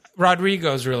think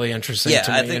Rodrigo's really interesting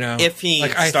to me. I think you know, if he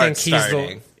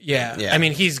starting. Yeah. I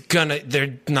mean, he's gonna. They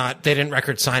didn't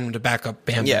record sign him to back up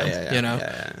Bam Bam. You know.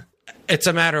 Yeah. It's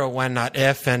a matter of when, not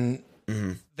if, and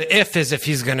the if is if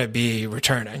he's going to be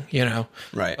returning, you know?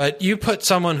 Right. But you put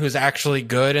someone who's actually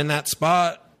good in that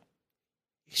spot,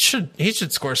 he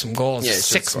should score some goals. Yeah,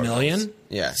 6 million? Goals.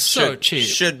 Yeah. So cheap.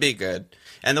 Should be good.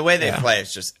 And the way they play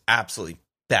is just absolutely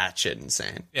batshit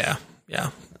insane. Yeah.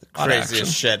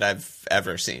 Craziest shit I've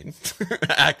ever seen,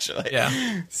 actually.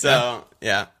 Yeah. So,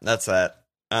 yeah, that's that.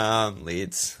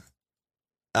 Leeds.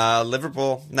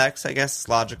 Liverpool next, I guess.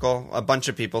 Logical. A bunch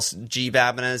of people, G.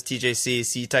 Babinez, TJC,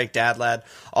 C-Tyke, Dadlad,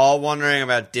 all wondering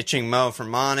about ditching Mo for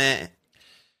Mane.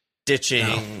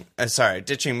 Ditching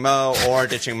Mo or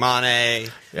ditching Mane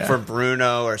for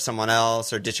Bruno or someone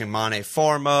else, or ditching Mane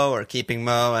for Mo or keeping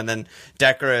Mo. And then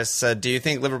Decorous said, do you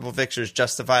think Liverpool fixtures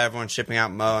justify everyone shipping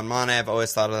out Mo and Mane? I've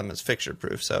always thought of them as fixture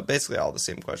proof. So basically all the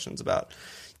same questions about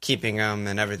keeping them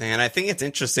and everything. And I think it's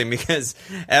interesting because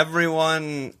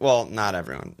everyone, well, not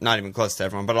everyone, not even close to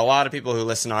everyone, but a lot of people who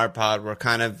listen to our pod were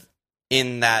kind of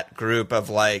in that group of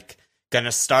like, going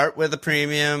to start with a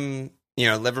premium, you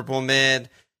know, Liverpool mid,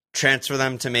 transfer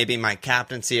them to maybe my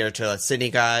captaincy or to a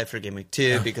City guy for game week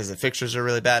 2 because the fixtures are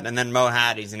really bad. And then Mo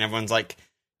Haddies, and everyone's like,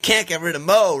 can't get rid of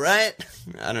Mo, right?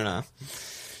 I don't know.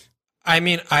 I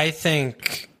mean, I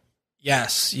think...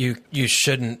 Yes, you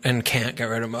shouldn't and can't get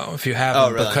rid of Mo if you have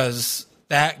him, really? Because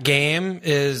that game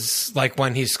is like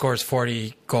when he scores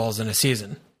 40 goals in a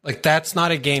season. Like, that's not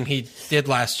a game he did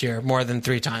last year more than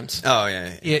 3 times. Oh,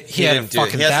 yeah. He had a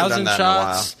fucking 1,000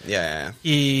 shots. Yeah.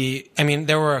 I mean,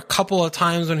 there were a couple of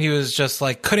times when he was just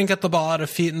like, couldn't get the ball out of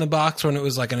feet in the box when it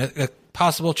was like a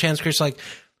possible chance crease. Like,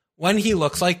 when he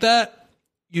looks like that,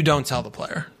 you don't sell the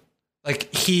player. Like,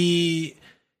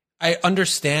 I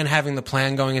understand having the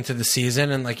plan going into the season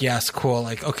and like, yes, cool.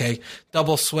 Like, okay,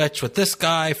 double switch with this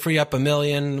guy, free up $1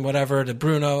 million, whatever, to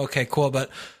Bruno. Okay, cool. But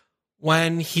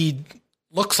when he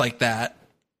looks like that,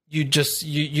 you just,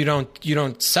 you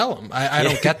don't sell him. I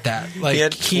don't get that. Like, he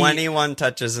had 21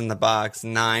 touches in the box,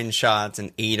 9 shots,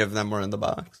 and 8 of them were in the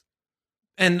box.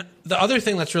 And the other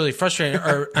thing that's really frustrating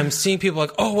are I'm seeing people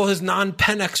like, oh, well, his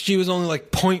non-pen XG was only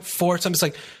like 0.4. So I'm just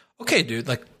like, okay, dude,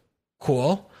 like,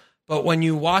 cool. But when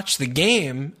you watch the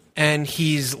game and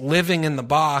he's living in the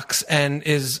box and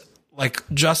is like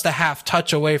just a half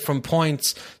touch away from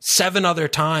points 7 other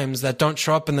times that don't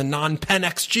show up in the non-pen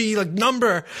XG like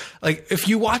number. Like if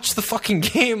you watch the fucking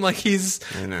game, like he's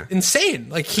insane.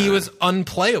 Like he was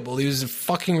unplayable. He was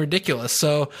fucking ridiculous.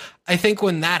 So I think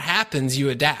when that happens, you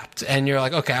adapt and you're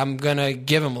like, okay, I'm going to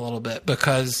give him a little bit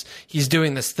because he's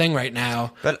doing this thing right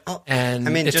now. But and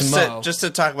I mean, it's just to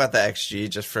talk about the XG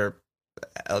just for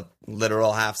a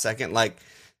literal half second, like,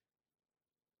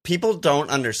 people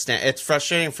don't understand. It's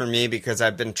frustrating for me because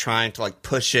I've been trying to like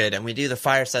push it, and we do the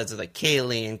firesides with like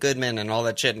Kaylee and Goodman and all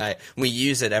that shit, and we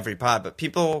use it every pod, but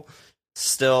people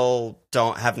still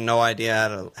have no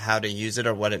idea how to use it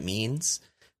or what it means.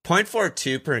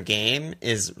 0.42 per game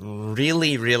is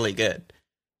really, really good.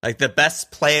 Like the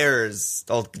best players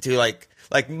will do like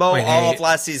Mo all of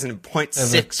last season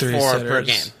 0.64 per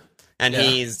game, and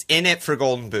he's in it for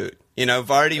Golden Boot. You know,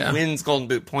 Vardy wins Golden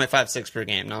Boot 0.56 per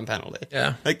game, non-penalty.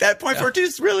 Yeah. Like, that 0.42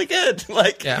 is really good.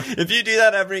 Like, if you do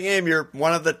that every game, you're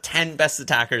one of the 10 best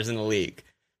attackers in the league.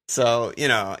 So, you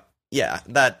know,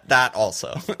 that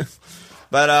also.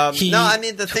 But, no, I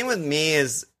mean, the thing with me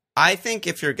is, I think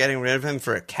if you're getting rid of him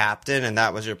for a captain, and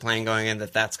that was your plan going in,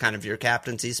 that's kind of your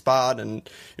captaincy spot, and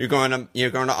you're going to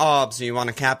OBS, and you want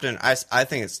a captain, I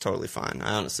think it's totally fine.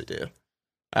 I honestly do.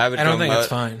 I don't think it's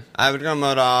fine. I would go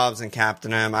Mo to OBS and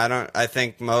captain him. I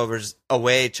think Mo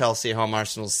away Chelsea, home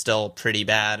Arsenal is still pretty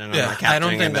bad, and I'm not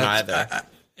captaining him in either.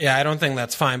 I don't think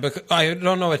that's fine. But I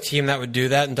don't know a team that would do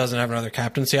that and doesn't have another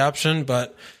captaincy option.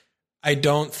 But I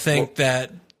don't think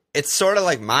that it's sort of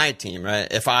like my team, right?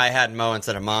 If I had Mo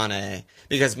instead of Mane,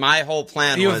 because my whole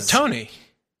plan was Tony.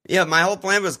 Yeah, my whole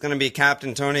plan was going to be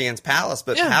captain Tony against Palace,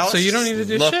 but Palace, so you don't need to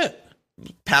do shit.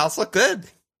 Palace looked good,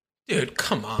 dude.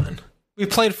 Come on. We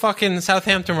played fucking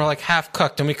Southampton. We're like half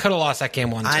cooked, and we could have lost that game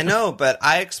 1-2. I know, but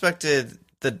I expected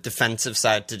the defensive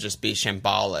side to just be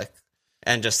shambolic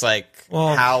and just like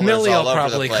howlers Millie all will over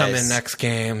probably the place. come in next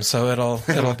game, so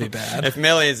it'll be bad. If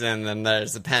Millie's in, then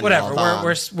there's the pen. Whatever.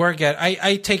 We're good.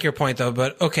 I take your point though,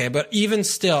 but okay. But even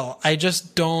still, I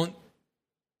just don't.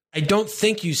 I don't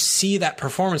think you see that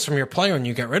performance from your player when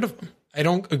you get rid of him. I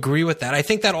don't agree with that. I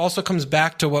think that also comes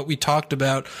back to what we talked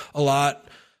about a lot.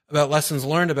 About lessons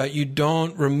learned about you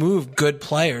don't remove good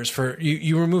players for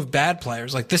you remove bad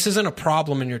players. Like this isn't a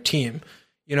problem in your team,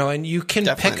 you know, and you can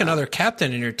pick another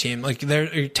captain in your team. Like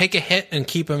you take a hit and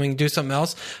keep him and do something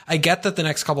else. I get that the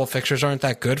next couple of fixtures aren't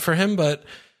that good for him, but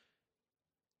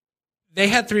they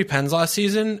had 3 pens last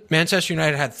season. Manchester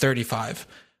United had 35.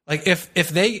 Like if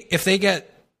they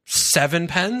get 7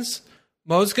 pens,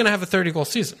 Mo's going to have a 30-goal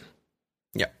season.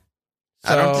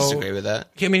 So, I don't disagree with that.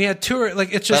 I mean, he had 2.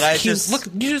 Like it's just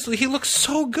he looks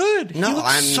so good. No,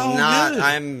 I'm not.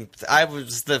 Good. I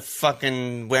was the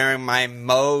fucking wearing my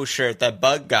Mo shirt that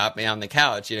Bug got me on the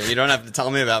couch. You know, you don't have to tell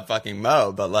me about fucking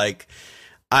Mo, but like,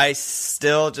 I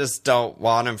still just don't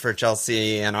want him for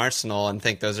Chelsea and Arsenal, and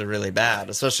think those are really bad.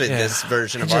 Especially this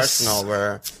version of Arsenal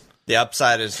where the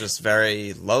upside is just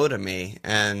very low to me,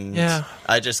 and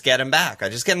I just get him back. I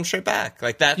just get him straight back.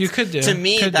 Like that. You could do. To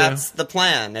me, that's the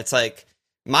plan. It's like.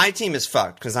 My team is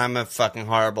fucked because I'm a fucking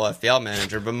horrible FPL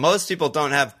manager, but most people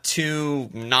don't have 2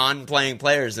 non-playing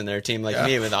players in their team like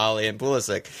me with Ali and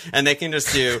Pulisic, and they can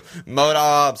just do Mo to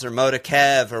OBS or Mo to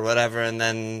Kev or whatever, and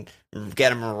then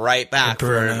get him right back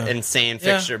for an insane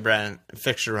fixture run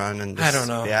and just I don't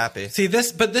know. Be happy. See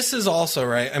this, but this is also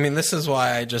right. I mean, this is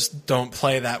why I just don't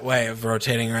play that way of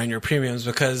rotating around your premiums,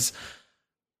 because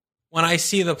when I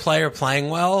see the player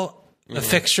playing well. The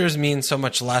fixtures mean so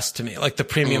much less to me, like the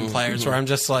premium players, where I'm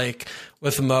just like,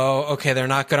 with Mo, okay, they're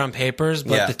not good on papers,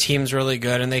 but the team's really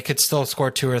good, and they could still score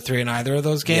 2 or 3 in either of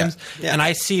those games. Yeah. And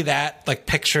I see that, like,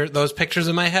 those pictures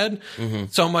in my head,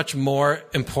 so much more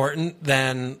important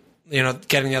than, you know,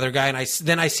 getting the other guy, and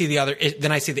then I see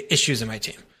the issues in my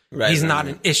team. Right, he's not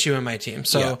an issue in my team.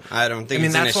 So I don't think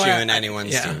it's an issue in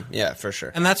anyone's team. Yeah, for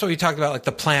sure. And that's what we talked about, like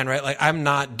the plan, right? Like, I'm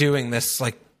not doing this,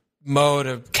 like, Mo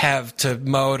to Kev to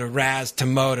Mo to Raz to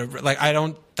Mo to like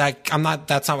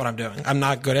that's not what I'm doing. I'm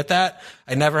not good at that.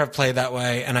 I never have played that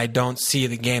way, and I don't see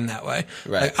the game that way.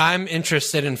 Right. Like I'm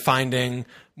interested in finding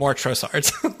more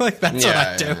Trossards. Like that's what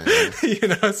I do. Yeah. You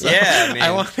know, so I mean,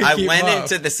 I went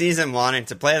into the season wanting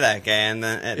to play that gay and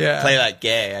then play that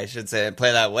gay, I should say,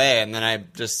 play that way, and then I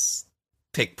just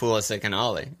picked Pulisic and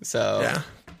Ollie. So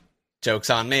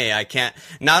joke's on me. I can't.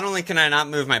 Not only can I not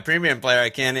move my premium player,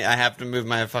 I have to move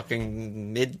my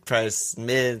fucking mid-price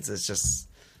mids. It's just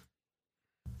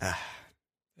it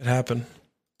happened.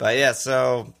 But yeah,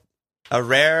 so a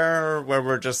rare where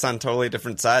we're just on totally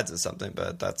different sides of something.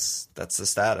 But that's the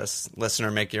status. Listener,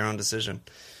 make your own decision.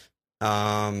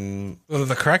 Well,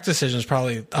 the correct decision is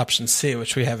probably option C,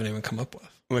 which we haven't even come up with.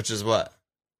 Which is what?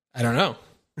 I don't know.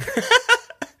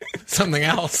 Something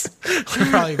else. We're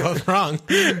probably both wrong.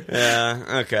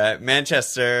 Yeah, okay.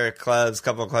 Manchester clubs,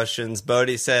 couple questions.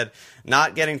 Bodie said,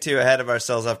 not getting too ahead of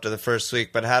ourselves after the first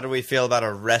week, but how do we feel about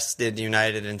a rested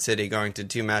United and City going to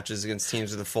 2 matches against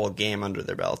teams with a full game under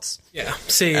their belts? Yeah,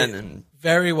 see,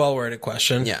 very well worded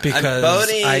question. Yeah, because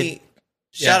Bodie,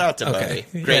 shout out to Bodie.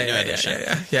 Great new addition.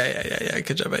 Yeah.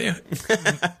 Good job by you.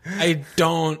 I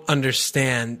don't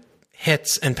understand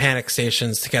hits and panic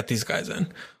stations to get these guys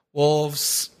in.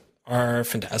 Wolves are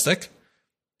fantastic,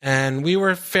 and we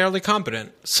were fairly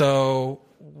competent. So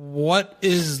what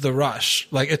is the rush?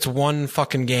 Like, it's one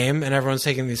fucking game, and everyone's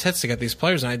taking these hits to get these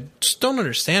players, and I just don't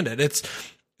understand it.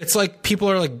 It's like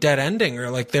people are like dead ending,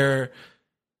 or like they're.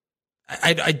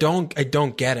 I don't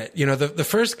get it. You know, the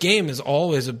first game is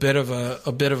always a bit of a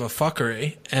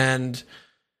fuckery, and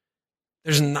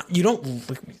there's not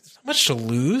much to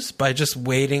lose by just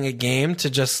waiting a game to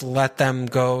just let them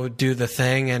go do the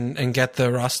thing and get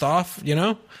the rust off, you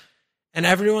know? And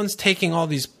everyone's taking all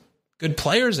these good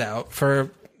players out for,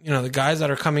 you know, the guys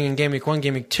that are coming in game week 1,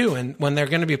 game week 2, and when they're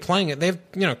going to be playing it, they've,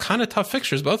 you know, kind of tough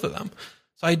fixtures, both of them.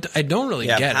 So I don't really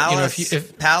get Palace, it. You know,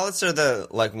 if Palace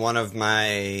are one of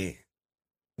my...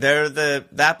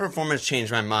 that performance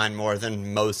changed my mind more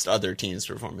than most other teams'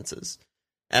 performances.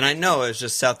 And I know it was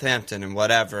just Southampton and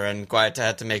whatever, and Guaita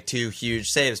had to make 2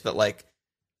 huge saves, but like...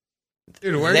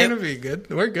 Dude, we're going to be good.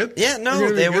 We're good. Yeah,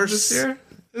 no, they were... This year.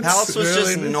 Palace was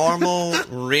really just normal,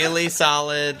 really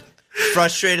solid,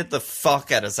 frustrated the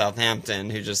fuck out of Southampton,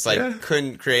 who just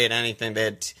couldn't create anything. They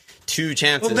had 2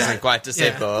 chances and Guaita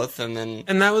saved both, and then...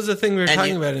 And that was the thing we were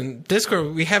talking about in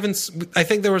Discord. We haven't... I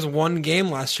think there was one game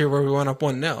last year where we went up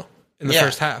 1-0 in the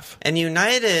first half. And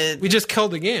United... We just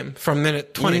killed the game from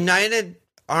minute 20. United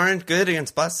aren't good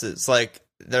against buses. Like,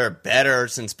 they're better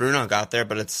since Bruno got there,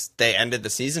 but they ended the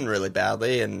season really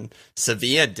badly, and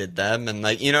Sevilla did them, and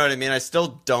like, you know what I mean? I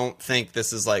still don't think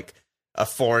this is like a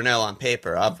 4-0 on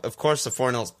paper. Of course, the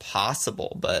 4-0 is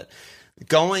possible, but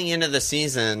going into the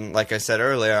season, like I said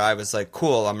earlier, I was like,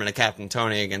 cool, I'm going to captain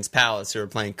Tony against Palace, who are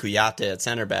playing Kouyaté at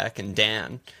center back, and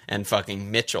Dan, and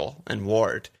fucking Mitchell, and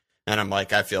Ward. And I'm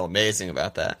like, I feel amazing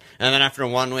about that. And then after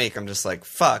 1 week, I'm just like,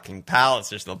 fucking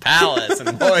Palace are still Palace.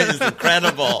 And boy, is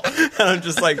incredible. And I'm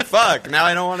just like, fuck, now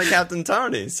I don't want to captain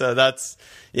Tony. So that's,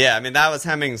 yeah, I mean, that was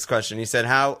Hemming's question. He said,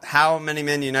 how many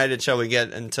Man United shall we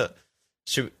get until,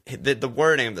 the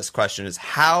wording of this question is,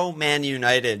 how Man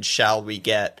United shall we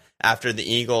get after the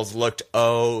Eagles looked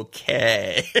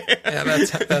okay? Yeah,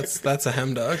 that's a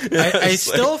hem dog. I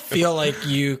still feel like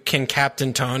you can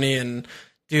captain Tony and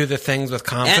do the things with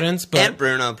confidence, and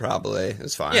Bruno probably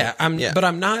is fine. Yeah, but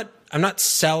I'm not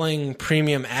selling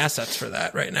premium assets for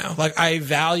that right now. Like, I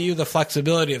value the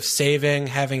flexibility of saving,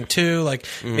 having 2, like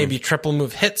maybe triple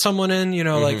move hit someone in, you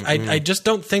know, I just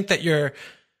don't think that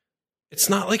it's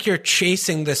not like you're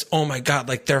chasing this, oh my God,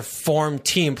 like their formed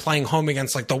team playing home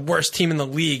against like the worst team in the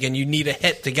league and you need a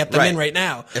hit to get them in right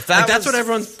now. If that's what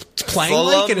everyone's playing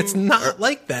Fulham, like, and it's not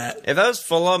like that. If that was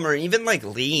Fulham or even like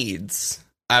Leeds,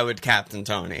 I would captain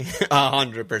Tony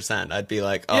 100%. I'd be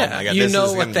like, oh my God, this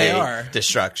is going to be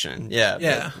destruction.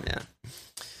 Yeah.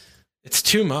 It's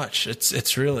too much.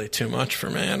 It's really too much for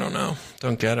me. I don't know.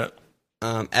 Don't get it.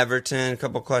 Everton, a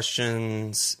couple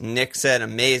questions. Nick said,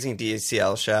 amazing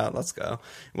DCL shout. Let's go.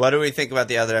 What do we think about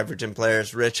the other Everton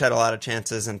players? Rich had a lot of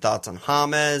chances and thoughts on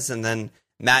James. And then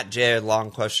Matt J, a long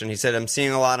question. He said, I'm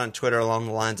seeing a lot on Twitter along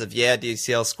the lines of,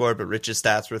 DCL scored, but Rich's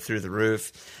stats were through the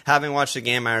roof. Having watched the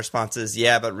game, my response is,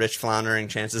 but Rich floundering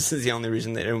chances is the only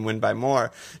reason they didn't win by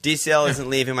more. DCL isn't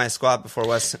leaving my squad before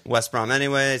West Brom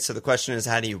anyway, so the question is,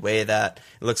 how do you weigh that?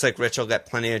 It looks like Rich will get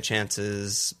plenty of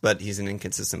chances, but he's an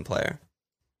inconsistent player.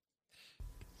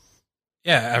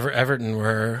 Yeah, Everton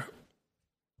were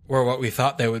what we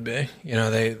thought they would be. You know,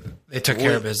 they took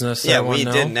care of business. Yeah, we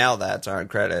did nail that, to our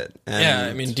credit. And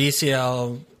I mean,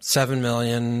 DCL, $7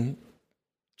 million.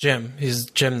 He's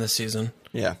Jim this season.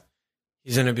 Yeah.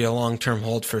 He's going to be a long-term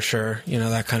hold for sure, you know,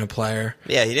 that kind of player.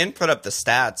 Yeah, he didn't put up the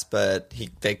stats, but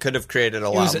they could have created a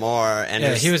lot more. And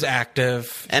he was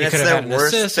active. And it's their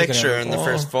worst fixture in the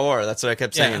first 4. That's what I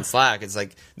kept saying in Slack. It's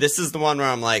like, this is the one where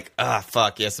I'm like,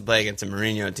 fuck, he has to play against a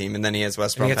Mourinho team, and then he has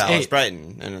West Brom, Palace,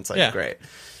 Brighton, and it's like, great.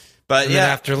 But and then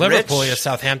after Liverpool, he has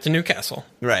Southampton, Newcastle.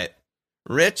 Right.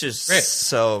 Rich is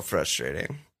so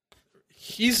frustrating.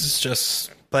 He's just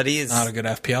but he's not a good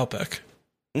FPL pick.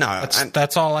 No,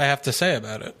 that's all I have to say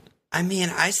about it. I mean,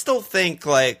 I still think,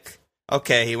 like,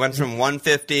 okay, he went from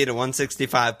 150 to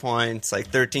 165 points, like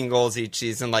 13 goals each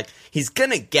season. Like, he's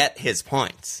going to get his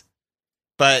points.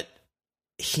 But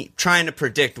trying to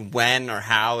predict when or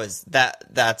how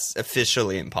that's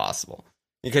officially impossible.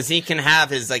 Because he can have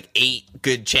his, like, 8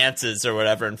 good chances or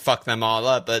whatever and fuck them all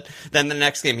up. But then the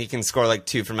next game, he can score, like,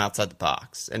 2 from outside the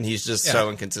box. And he's just so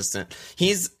inconsistent.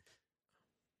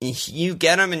 You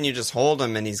get him and you just hold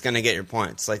him and he's going to get your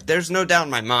points. Like, there's no doubt in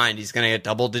my mind he's going to get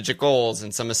double-digit goals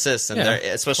and some assists, and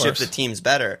especially if the team's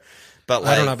better. But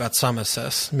like, I don't know about some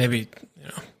assists. Maybe,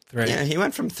 3. Yeah, he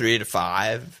went from 3 to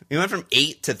 5. He went from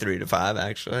 8 to 3 to 5,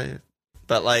 actually.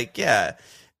 But, like, yeah,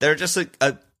 they're just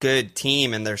a good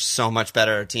team, and they're so much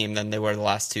better a team than they were the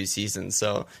last 2 seasons.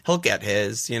 So he'll get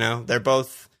his, They're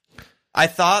both... I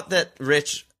thought that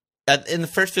Rich... in the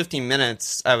first 15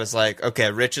 minutes, I was like,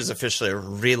 okay, Rich is officially a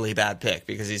really bad pick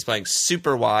because he's playing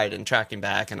super wide and tracking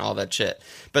back and all that shit.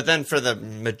 But then for the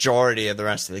majority of the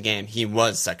rest of the game, he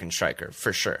was second striker,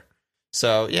 for sure.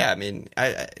 So, yeah, I mean,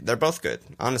 they're both good.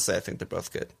 Honestly, I think they're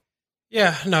both good.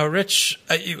 Yeah, no, Rich,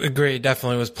 I agree,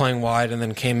 definitely was playing wide and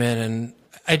then came in, and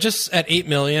I just, at $8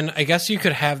 million, I guess you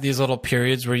could have these little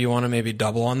periods where you want to maybe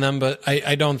double on them, but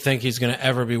I don't think he's going to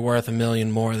ever be worth $1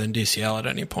 million more than DCL at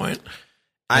any point.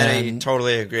 I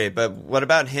totally agree, but what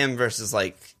about him versus,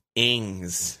 like,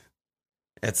 Ings?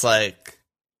 It's like,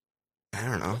 I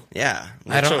don't know. Yeah,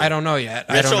 I don't know yet.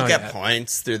 Rich will get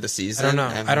points through the season.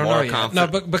 I don't know yet. No,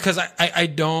 but because I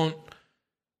don't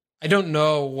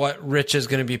know what Rich is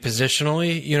going to be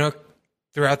positionally.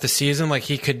 Throughout the season, like,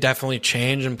 he could definitely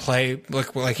change and play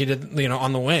like he did,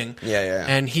 on the wing. Yeah.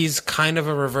 And he's kind of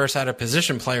a reverse out of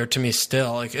position player to me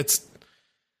still. Like,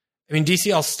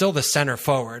 DCL's still the center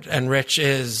forward, and Rich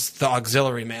is the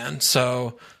auxiliary man.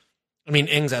 So,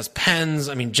 Ings has pens.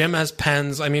 Jim has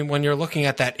pens. When you're looking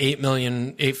at that 8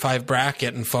 million, 8.5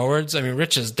 bracket and forwards,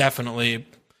 Rich is definitely,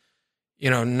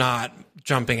 not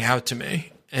jumping out to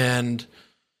me. And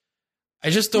I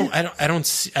just don't. I don't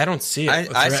see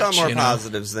it. I saw more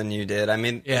positives than you did.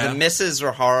 The misses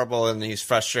were horrible, and he's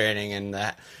frustrating, and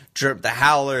the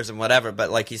howlers and whatever.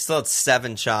 But like, he still had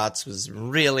 7 shots, was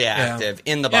really active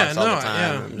in the box all the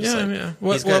time.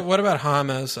 What about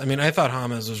James? I thought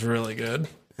James was really good.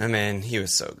 He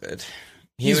was so good.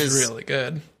 He was really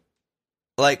good.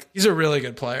 Like, he's a really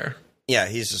good player. Yeah,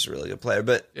 he's just a really good player.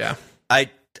 But yeah, I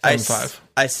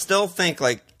still think,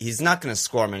 like, he's not going to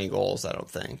score many goals, I don't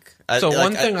think.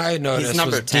 One thing I noticed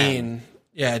was Dean.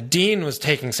 Yeah, Dean was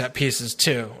taking set pieces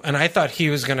too. And I thought he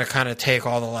was going to kind of take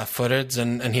all the left-footeds,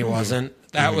 and he wasn't.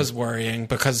 That was worrying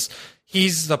because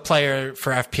he's the player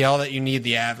for FPL that you need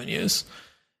the avenues.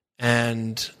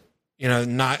 And,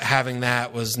 not having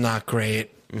that was not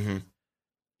great. Mm-hmm.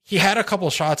 He had a couple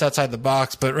shots outside the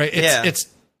box, but it's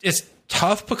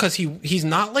tough because he's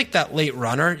not like that late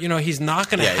runner. He's not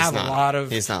going to have a lot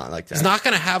of... He's not like that. He's not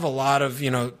going to have a lot of,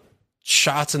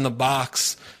 shots in the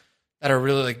box that are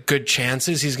really like good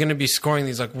chances. He's going to be scoring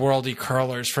these like worldy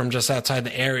curlers from just outside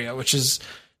the area, which is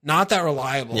not that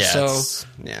reliable.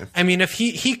 If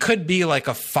he could be like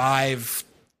a 5-12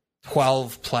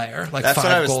 player, like that's 5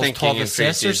 what I was goals, thinking 12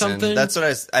 assists or something. That's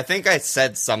what I think I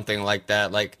said something like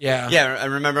that. Like, I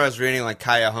remember I was reading like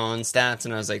Kaya Hone's stats,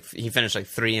 and I was like, he finished like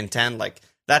 3 and 10. Like,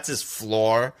 that's his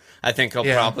floor. I think he'll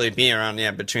probably be around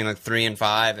between like 3 and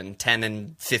 5 and 10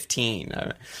 and 15.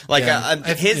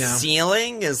 His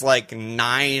ceiling is like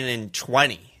 9 and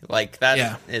 20. Like,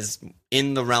 that is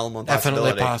in the realm of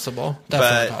possibility.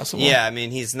 Definitely possible. Yeah,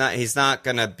 he's not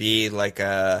gonna be like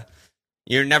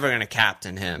you're never gonna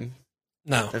captain him.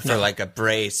 For like a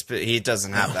brace, but he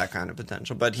doesn't have that kind of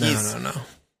potential. But he's no.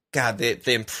 God,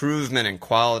 the improvement in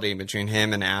quality between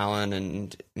him and Allen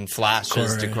and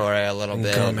flashes Decore a little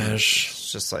bit. Gomes. It's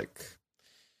just like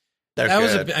they're that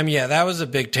good. That was a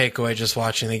big takeaway just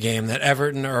watching the game, that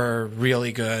Everton are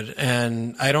really good,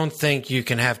 and I don't think you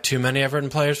can have too many Everton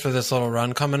players for this little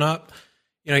run coming up.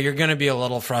 You're going to be a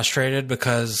little frustrated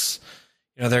because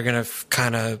they're going to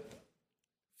kind of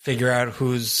figure out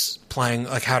who's playing,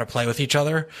 like how to play with each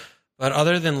other. But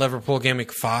other than Liverpool game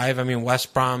week 5,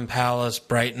 West Brom, Palace,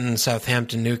 Brighton,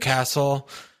 Southampton, Newcastle,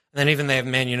 and then even they have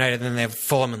Man United, and then they have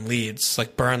Fulham and Leeds,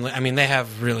 like Burnley. They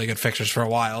have really good fixtures for a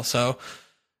while. So,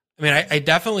 I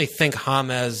definitely think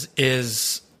James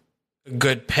is a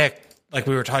good pick, like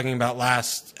we were talking about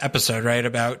last episode, right?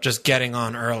 About just getting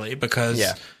on early because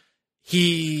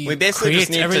we basically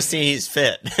just need to see he's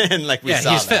fit, and like we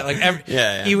saw he's that. fit.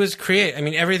 Like he was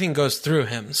everything goes through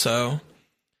him, so.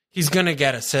 He's going to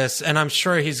get assists, and I'm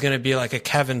sure he's going to be like a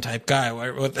Kevin type guy,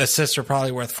 where with assists are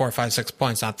probably worth 4, 5, 6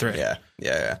 points, not 3.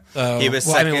 Yeah. So, he was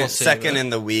second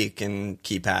in the week in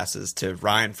key passes to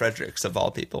Ryan Fredericks of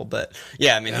all people. But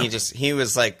he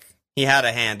was like, he had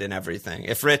a hand in everything.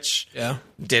 If Rich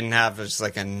didn't have just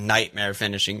like a nightmare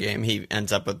finishing game, he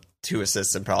ends up with 2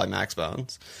 assists and probably max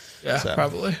bones. Yeah,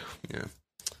 probably. Yeah,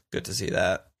 good to see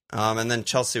that. And then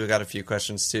Chelsea, we got a few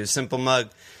questions too. Simple Mug.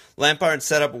 Lampard's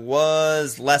setup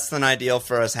was less than ideal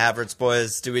for us Havertz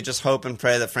boys. Do we just hope and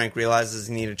pray that Frank realizes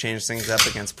he need to change things up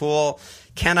against Poole?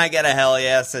 Can I get a hell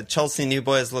yes? Chelsea new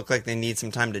boys look like they need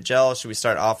some time to gel. Should we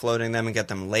start offloading them and get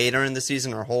them later in the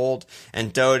season or hold?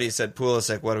 And Doty said,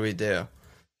 Pulisic, what do we do?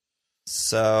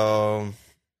 So,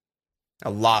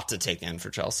 a lot to take in for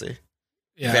Chelsea.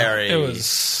 Yeah, it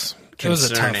was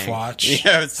a tough watch.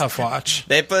 Yeah, tough watch.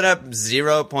 They put up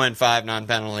 0.5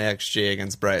 non-penalty XG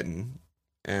against Brighton,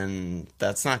 and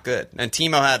that's not good. And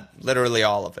Timo had literally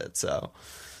all of it, so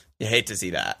you hate to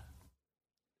see that.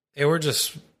 They were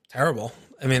just terrible.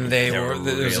 I mean, it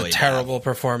was a terrible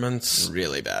performance.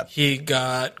 Really bad. He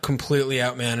got completely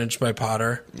outmanaged by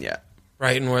Potter. Yeah.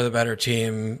 Brighton were the better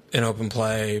team in open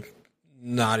play.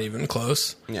 Not even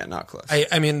close. Yeah, not close.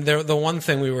 I mean, the one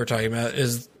thing we were talking about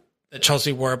is that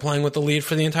Chelsea were playing with the lead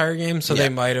for the entire game, so they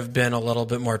might have been a little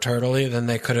bit more turtley than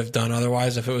they could have done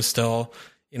otherwise if it was still,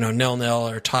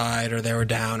 0-0 or tied or they were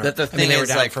down. They were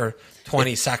down for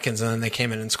 20 seconds and then they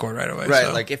came in and scored right away. Right,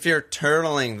 so. like if you're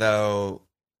turtling, though,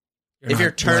 if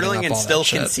you're turtling and still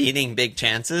conceding big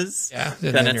chances,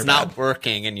 then it's not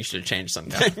working and you should change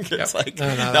something. It's like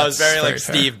that was very like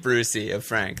fair. Steve Brucey of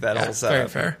Frank, that whole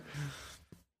setup. Very fair.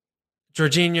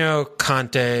 Jorginho,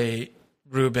 Conte,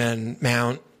 Ruben,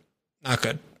 Mount, not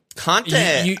good.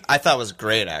 Conte, I thought was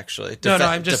great actually.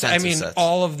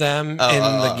 All of them in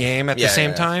the game at the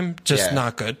same time, just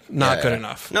not good. Not good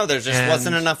enough. No, there just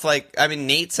wasn't enough,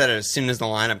 Nate said it as soon as the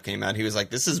lineup came out. He was like,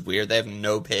 this is weird. They have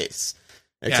no pace.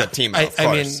 Except Timo, of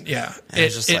course.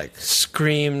 It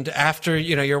screamed after,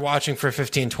 you're watching for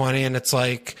 15-20 and it's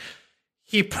like,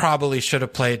 he probably should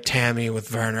have played Tammy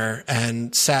with Werner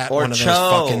and sat one of those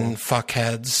fucking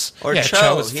fuckheads. Or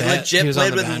Cho. He legit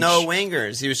played with no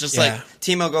wingers. He was just like,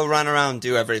 Timo, go run around,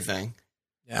 do everything.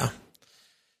 Yeah.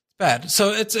 Bad.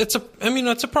 So it's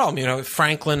a problem.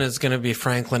 Franklin is going to be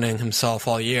Franklining himself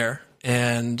all year.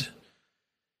 And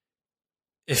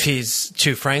if he's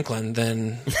too Franklin,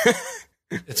 then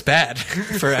it's bad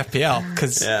for FPL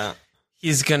because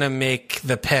he's going to make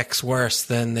the picks worse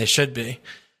than they should be.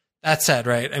 That said,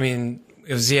 right? I mean,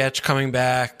 if Ziyech coming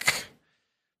back,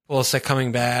 Pulisic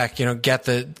coming back, get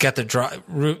the draw.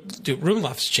 Dude, Ruben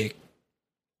Loftus-Cheek,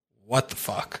 what the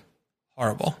fuck?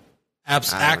 Horrible.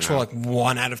 Actual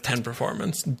 1 out of 10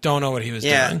 performance. Don't know what he was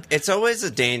doing. It's always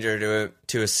a danger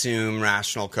to assume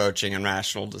rational coaching and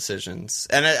rational decisions.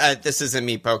 And this isn't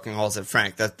me poking holes at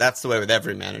Frank. That's the way with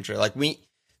every manager. Like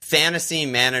fantasy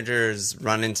managers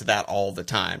run into that all the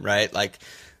time, right? Like.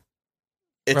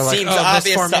 It seems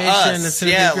obvious to us.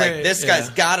 This guy's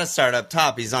got to start up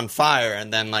top. He's on fire.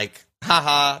 And then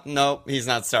nope, he's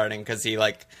not starting because he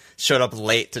showed up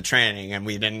late to training and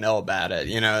we didn't know about it.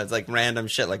 It's like random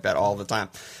shit like that all the time.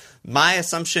 My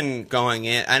assumption going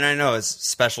in, and I know it's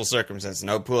special circumstances,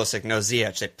 no Pulisic, no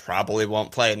Ziyech. They probably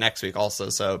won't play next week also,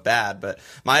 so bad. But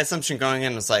my assumption going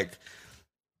in was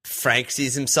Frank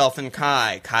sees himself in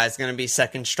Kai. Kai's going to be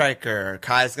second striker.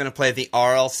 Kai's going to play the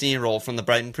RLC role from the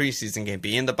Brighton preseason game.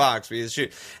 Be in the box, be the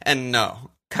shoot. And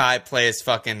no, Kai plays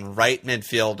fucking right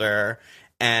midfielder,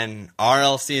 and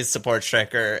RLC is support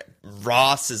striker.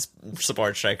 Ross is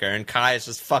support striker, and Kai is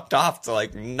just fucked off to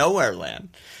nowhere land.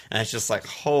 And it's just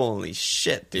holy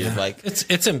shit, dude! Yeah.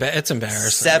 It's embarrassing.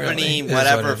 70 really,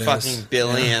 whatever fucking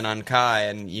billion on Kai,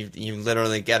 and you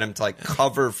literally get him to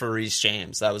cover for Reece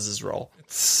James. That was his role.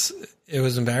 It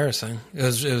was embarrassing. It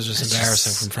was just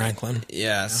embarrassing from Franklin.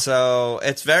 Yeah, so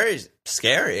it's very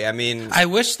scary. I mean, I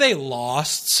wish they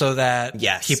lost so that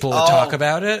people would talk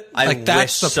about it.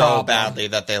 That's the so problem. Badly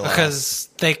that they lost because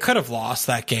they could have lost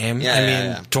that game.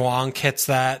 Dwonk hits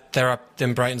that. They're up.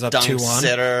 Then Brighton's up 2-1.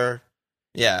 Sitter.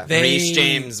 Yeah, Reece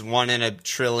James 1 in a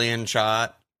trillion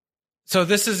shot. So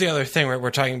this is the other thing, right? We're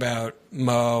talking about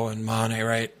Mo and Mane,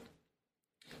 right?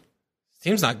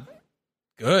 Team's not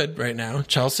good right now.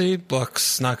 Chelsea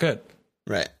looks not good.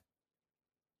 Right.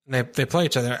 And they play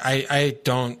each other. I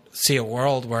don't see a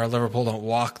world where Liverpool don't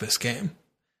walk this game.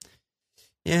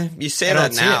 Yeah, you say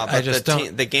that now, but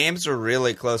the games were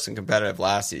really close and competitive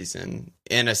last season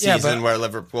in a season where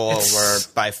Liverpool were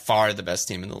by far the best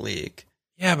team in the league.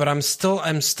 Yeah, but I'm still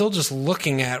just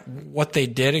looking at what they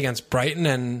did against Brighton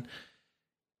and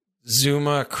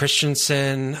Zuma,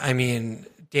 Christensen. I mean,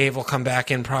 Dave will come back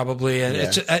in probably, and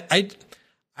it's just,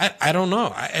 I don't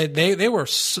know. They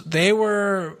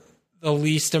were the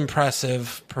least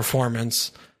impressive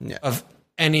performance of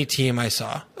any team I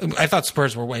saw. I thought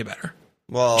Spurs were way better.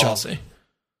 Well, Chelsea.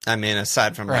 I mean,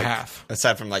 aside from half.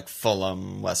 Aside from like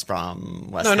Fulham, West Brom,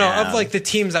 West No, Ham. of like the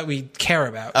teams that we care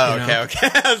about. Oh, okay.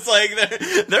 It's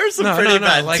like there's some pretty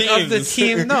bad like teams. Of the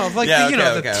team,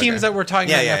 the teams that we're talking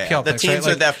about in FPL. The picks, teams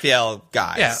right? with FPL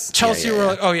guys. Yeah, Chelsea were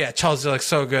like, oh yeah, Chelsea like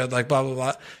so good, like blah blah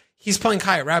blah. He's playing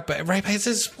Kai at right back.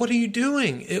 Says, "What are you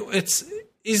doing?" It was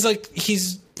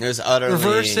utterly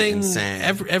reversing insane.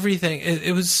 Everything.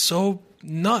 It was so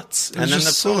nuts. And then the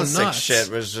Pulisic shit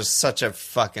was just such a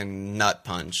fucking nut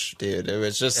punch, dude. It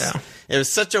was just, It was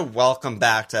such a welcome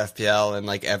back to FPL in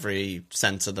like every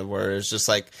sense of the word. It's just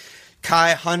like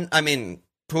Pooley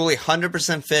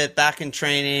 100% fit, back in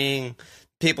training.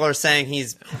 People are saying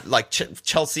he's like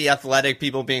Chelsea athletic.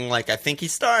 People being like, I think he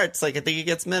starts. Like, I think he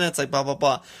gets minutes. Like, blah blah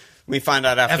blah. We find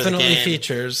out after the game,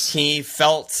 features. He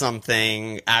felt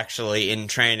something actually in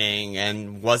training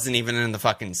and wasn't even in the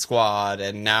fucking squad.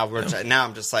 And now now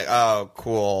I'm just like, oh,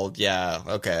 cool, yeah,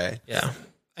 okay, yeah.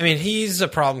 I mean, he's a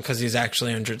problem because he's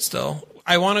actually injured still.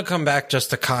 I want to come back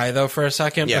just to Kai though for a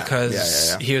second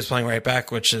because he was playing right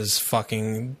back, which is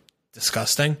fucking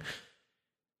disgusting.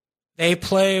 They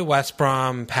play West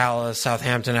Brom, Palace,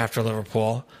 Southampton after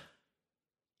Liverpool.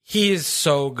 He is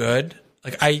so good.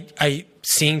 Like I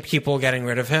seeing people getting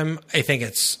rid of him, I think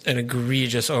it's an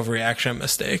egregious overreaction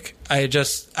mistake.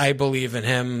 I believe in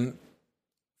him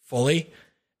fully,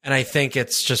 and I think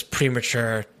it's just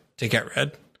premature to get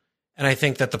rid. And I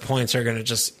think that the points are going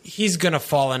to he's going to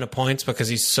fall into points because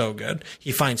he's so good.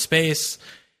 He finds space.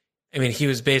 I mean, he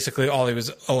was basically all he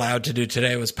was allowed to do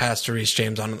today was pass to Reece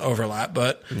James on an overlap,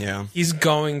 but he's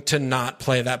going to not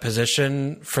play that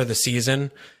position for the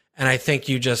season. And I think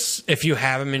if you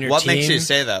have him in your team... What makes you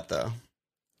say that, though?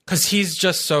 Because he's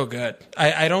just so good.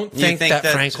 I don't think that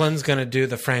Franklin's going to do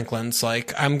the Franklins.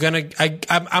 Like,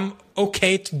 I'm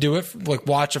okay to do it, like,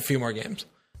 watch a few more games.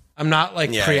 I'm not,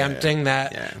 like, preempting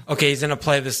that, okay, he's going to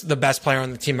play the best player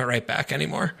on the team at right back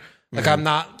anymore. Like, I'm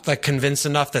not, like, convinced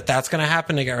enough that that's going to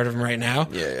happen to get rid of him right now.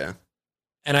 Yeah.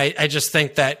 And I just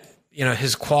think that,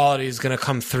 his quality is going to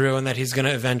come through and that he's going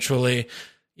to eventually...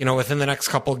 within the next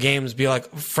couple of games, be like,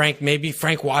 maybe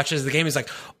Frank watches the game. He's like,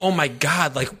 oh my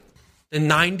God, like the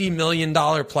 $90 million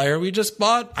player we just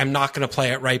bought, I'm not going to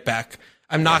play at right back.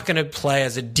 I'm not going to play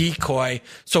as a decoy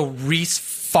so Reece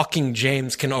fucking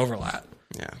James can overlap.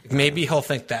 Yeah. Maybe he'll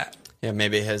think that. Yeah,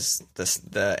 maybe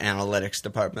the analytics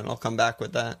department will come back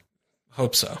with that.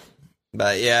 Hope so.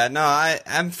 But yeah, no,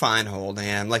 I'm fine holding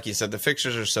him. Like you said, the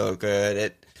fixtures are so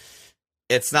good.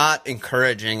 It's not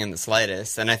encouraging in the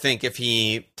slightest. And I think if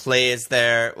he plays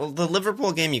there... Well, the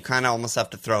Liverpool game you kind of almost have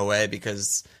to throw away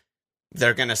because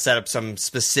they're going to set up some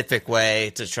specific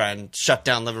way to try and shut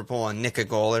down Liverpool and nick a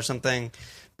goal or something.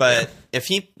 But if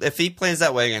he plays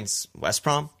that way against West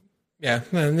Brom... Yeah,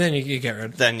 and then you get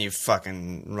rid. Then you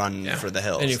fucking run for the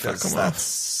hills. And you fuck them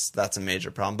off. That's a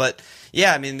major problem. But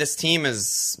yeah, I mean, this team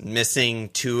is missing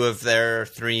two of their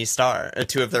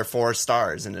 4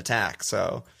 stars in attack.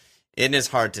 So... It is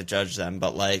hard to judge them,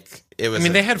 but like it was. I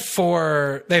mean, they had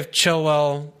 4. They have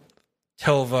Chilwell,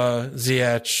 Tilva,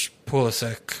 Ziyech,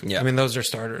 Pulisic. Yeah, I mean those are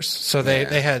starters. So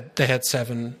they had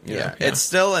 7. Yeah, it's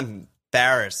still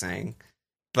embarrassing,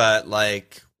 but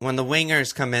like when the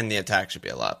wingers come in, the attack should be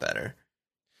a lot better.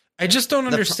 I just don't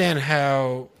understand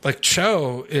how like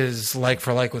Cho is like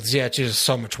for like with Ziyech is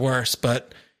so much worse,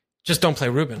 but just don't play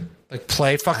Ruben. Like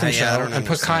play fucking Cho and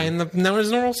put Kai in his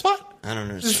normal spot. I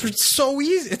don't understand. It's so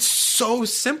easy. It's so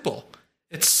simple.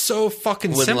 It's so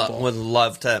fucking simple. Would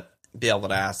love to be able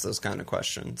to ask those kind of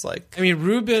questions. Like, I mean,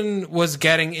 Ruben was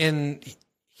getting in.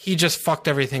 He just fucked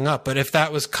everything up. But if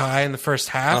that was Kai in the first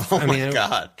half, I mean,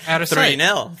 God, out of sight.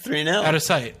 3-0, out of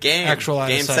sight. Game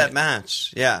set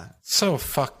match. Yeah, so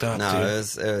fucked up. No,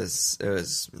 dude. It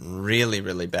was really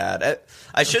really bad.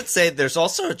 I should say there's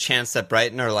also a chance that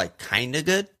Brighton are like kind of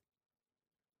good.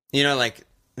 Like.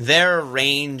 Their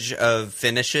range of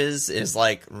finishes is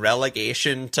like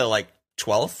relegation to like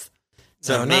 12th.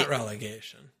 So no, not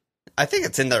relegation. I think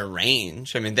it's in their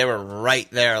range. I mean, they were right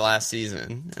there last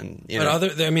season,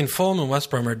 and Fulham and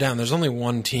West Brom are down. There's only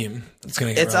one team that's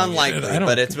going to get. It's unlikely,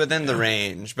 but it's within the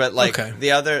range. But like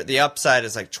the upside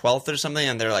is like 12th or something,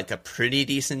 and they're like a pretty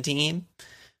decent team.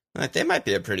 Like they might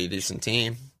be a pretty decent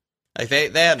team. Like they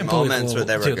had moments where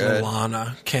they were good.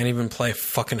 Lallana can't even play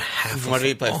fucking half. What did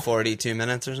he play? 42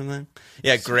 minutes or something?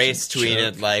 Yeah, Grace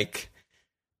tweeted like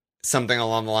something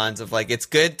along the lines of like, it's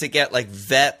good to get like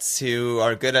vets who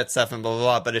are good at stuff and blah blah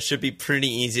blah, but it should be pretty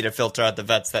easy to filter out the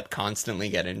vets that constantly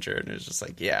get injured. And it's just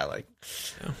like,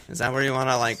 is that where you want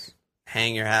to like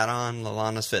hang your hat on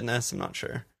Lallana's fitness? I'm not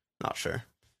sure.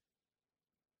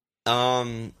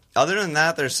 other than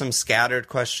that, there's some scattered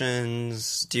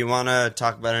questions. Do you want to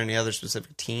talk about any other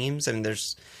specific teams? I mean,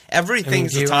 there's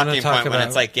everything's a talking point when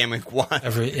it's like game week 1.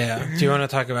 Do you want to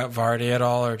talk about Vardy at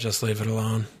all, or just leave it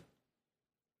alone?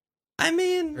 I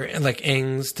mean, like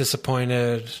Ings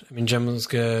disappointed. I mean, Jim was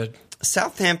good.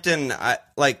 Southampton,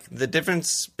 like the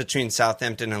difference between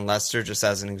Southampton and Leicester, just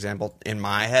as an example, in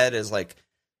my head is like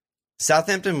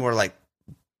Southampton were like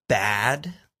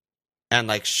bad and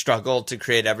like struggled to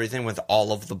create everything with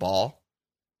all of the ball.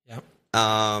 Yep.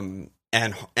 And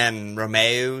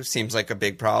Romeu seems like a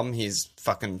big problem. He's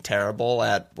fucking terrible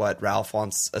at what Ralph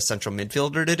wants a central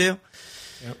midfielder to do.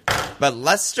 Yep. But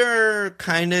Leicester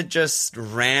kind of just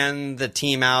ran the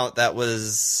team out that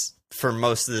was for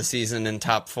most of the season in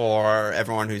top 4.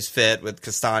 Everyone who's fit, with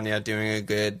Castagna doing a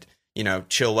good,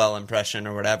 Chilwell impression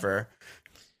or whatever.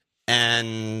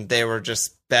 And they were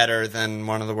just better than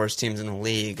one of the worst teams in the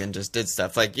league and just did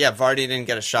stuff. Like, yeah, Vardy didn't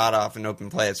get a shot off in open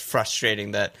play. It's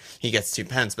frustrating that he gets 2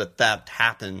 pens, but that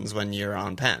happens when you're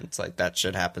on pens. Like, that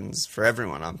shit happens for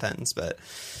everyone on pens. But,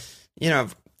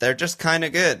 they're just kind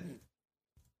of good.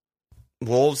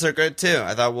 Wolves are good, too.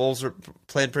 I thought Wolves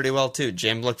played pretty well, too.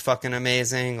 Jim looked fucking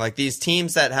amazing. Like, these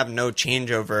teams that have no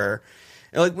changeover...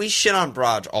 Like, we shit on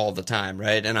Braj all the time,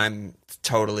 right? And I'm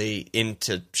totally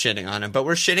into shitting on him. But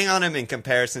we're shitting on him in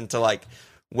comparison to, like,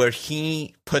 where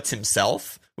he puts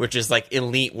himself, which is, like,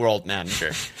 elite world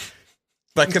manager.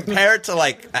 But compared to,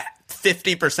 like,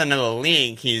 50% of the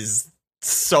league, he's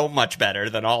so much better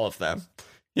than all of them.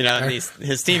 And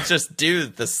his teams just do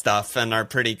the stuff and are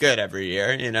pretty good every year,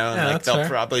 and like they'll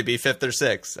probably be 5th or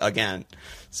 6th again.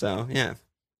 So, yeah.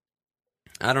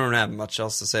 I don't have much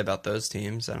else to say about those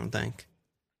teams, I don't think.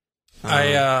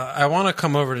 I want to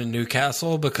come over to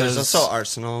Newcastle because there's also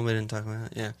Arsenal we didn't talk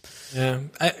about. Yeah.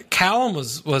 Callum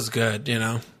was good.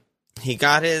 He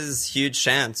got his huge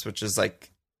chance, which is like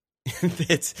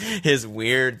it's his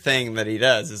weird thing that he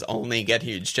does is only get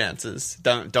huge chances.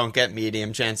 Don't get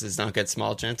medium chances. Don't get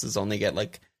small chances. Only get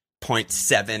like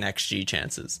 0.7 xG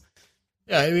chances.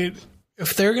 Yeah, I mean,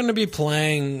 if they're going to be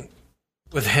playing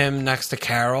with him next to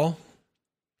Carroll,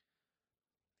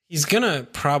 he's going to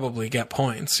probably get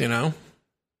points, Yeah.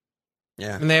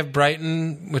 And they have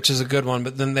Brighton, which is a good one,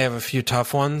 but then they have a few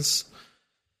tough ones.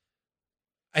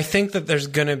 I think that there's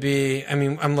going to be... I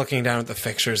mean, I'm looking down at the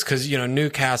fixtures because,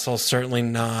 Newcastle's certainly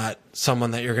not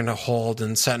someone that you're going to hold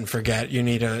and set and forget. You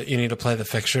need to play the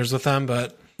fixtures with them,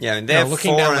 but... Yeah, and they have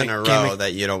 4 in a row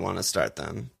that you don't want to start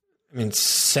them. I mean,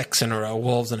 6 in a row.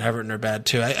 Wolves and Everton are bad,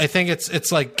 too. I think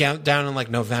it's like down in like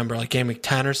November, like game week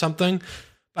 10 or something.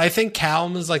 I think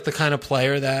Callum is like the kind of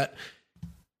player that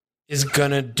is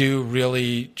going to do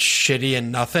really shitty and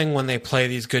nothing when they play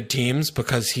these good teams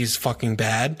because he's fucking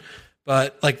bad.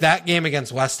 But like that game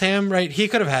against West Ham, right? He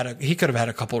could have had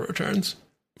a couple returns.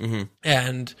 Mm-hmm.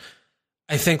 And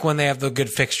I think when they have the good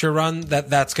fixture run,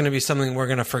 that's going to be something we're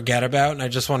going to forget about. And I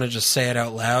just want to say it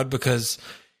out loud because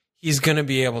he's going to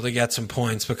be able to get some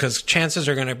points because chances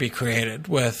are going to be created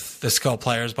with the skill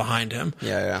players behind him.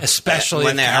 Yeah. Especially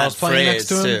when if Carroll's playing next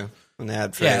to him. Too. When they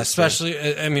had Fraser. Yeah,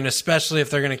 especially if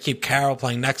they're going to keep Carroll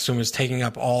playing next to him, who's taking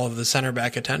up all of the center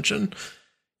back attention.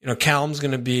 Callum's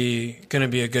going to be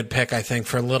a good pick, I think,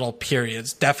 for little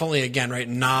periods. Definitely, again, right,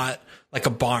 not like a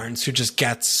Barnes who just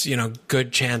gets,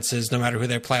 good chances no matter who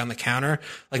they play on the counter.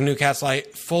 Like Newcastle, I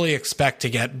fully expect to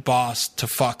get bossed to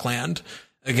fuckland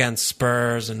against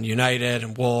Spurs and United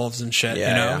and Wolves and shit.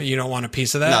 You don't want a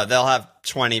piece of that. No, they'll have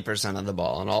 20% of the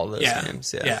ball in all of those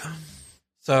games. Yeah.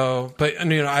 So, but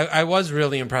I was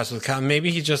really impressed with Callum.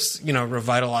 Maybe he just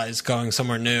revitalized going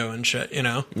somewhere new and shit.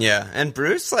 Yeah, and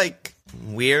Bruce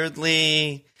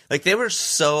weirdly, they were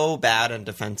so bad and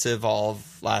defensive all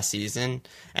of last season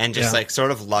and just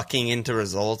sort of lucking into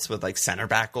results with center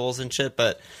back goals and shit,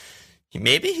 but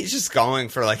maybe he's just going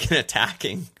for an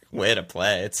attacking way to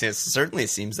play. It certainly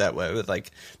seems that way with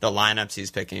the lineups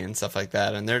he's picking and stuff like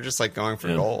that, and they're just going for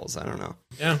goals. I don't know.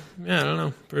 Yeah, I don't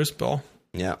know. Bruce Ball.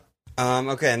 Yeah.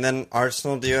 Okay, and then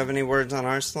Arsenal, do you have any words on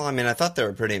Arsenal? I mean, I thought they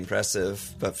were pretty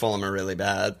impressive, but Fulham are really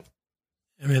bad.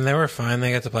 I mean, they were fine. They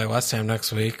get to play West Ham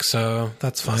next week, so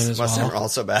that's fine as well. West Ham are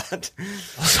also bad.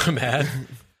 Also bad.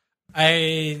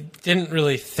 I didn't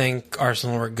really think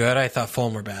Arsenal were good. I thought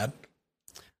Fulham were bad.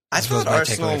 I thought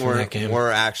Arsenal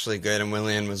were actually good, and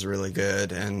Willian was really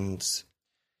good. And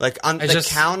on the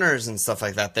counters and stuff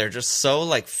like that, they're just so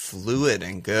fluid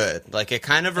and good. It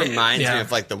kind of reminds me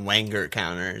of the Wenger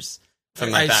counters.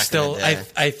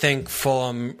 I think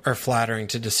Fulham are flattering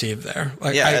to deceive there.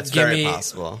 It's very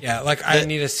possible. Yeah, I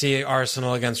need to see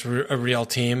Arsenal against a real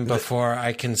team before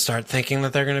I can start thinking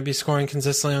that they're going to be scoring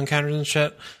consistently on counters and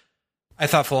shit. I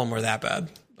thought Fulham were that bad.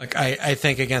 Like, I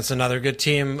think against another good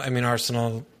team, I mean,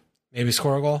 Arsenal maybe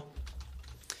score a goal.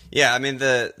 Yeah, I mean,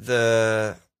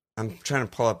 I'm trying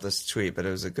to pull up this tweet, but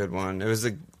it was a good one. It was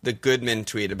the Goodman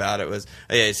tweet about it was,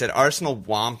 he said, Arsenal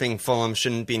whomping Fulham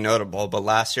shouldn't be notable, but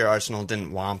last year Arsenal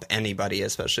didn't whomp anybody,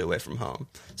 especially away from home.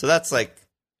 So that's like...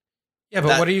 Yeah,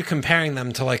 but what are you comparing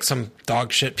them to, like, some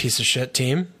dog shit piece of shit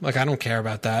team? Like, I don't care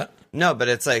about that. No, but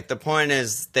it's like, the point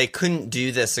is, they couldn't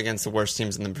do this against the worst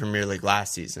teams in the Premier League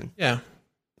last season. Yeah.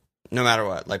 No matter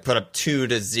what. Like, put up 2-0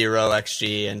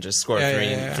 XG and just score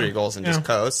three goals and just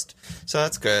coast. So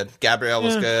that's good. Gabriel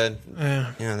was good.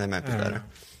 They might be better.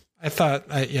 I thought,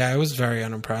 it was very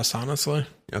unimpressed, honestly.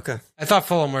 Okay. I thought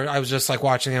Fulham I was just like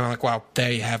watching them, I'm like, wow,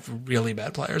 they have really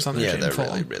bad players on their team. Yeah, they're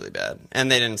Fulham. really, really bad. And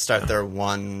they didn't start their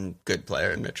one good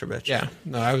player in Mitrovic. Yeah.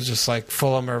 No, I was just like,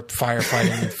 Fulham are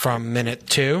firefighting from minute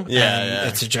 2. Yeah.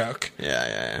 It's a joke.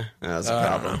 Yeah. That was a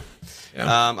problem.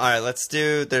 Yeah. All right,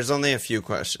 there's only a few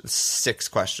questions, 6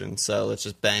 questions. So let's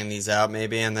just bang these out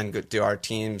maybe and then do our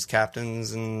team's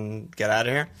captains and get out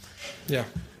of here. Yeah.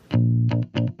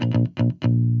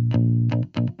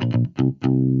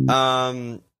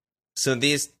 So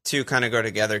these two kind of go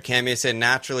together. Cammy said,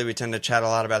 naturally, we tend to chat a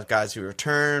lot about guys who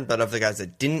return, but of the guys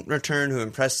that didn't return, who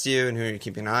impressed you and who you're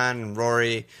keeping an eye on? And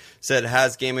Rory said,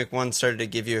 has Game Week 1 started to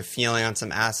give you a feeling on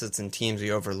some assets and teams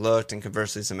we overlooked, and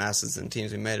conversely, some assets and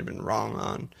teams we might have been wrong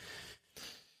on?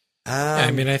 I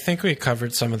mean, I think we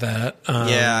covered some of that.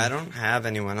 I don't have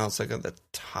anyone else like at the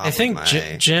top. I think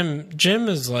Jim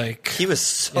is like, he was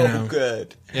so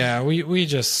good. Yeah,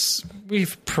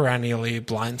 we've perennially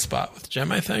blind spot with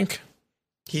Jim. I think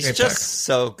he's great just pick.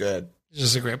 So good. He's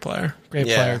just a great player,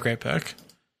 great pick.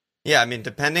 Yeah, I mean,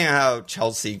 depending on how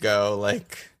Chelsea go,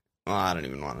 I don't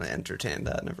even want to entertain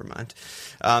that. Never mind.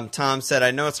 Tom said,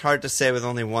 I know it's hard to say with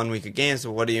only 1 week of games,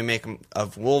 but what do you make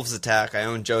of Wolves' attack? I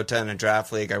own Jota in a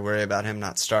draft league. I worry about him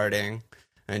not starting.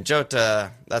 And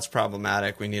Jota, that's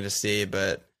problematic. We need to see.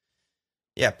 But,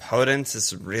 yeah, Podence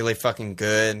is really fucking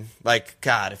good. Like,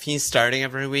 God, if he's starting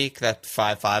every week, that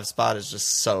 5-5 spot is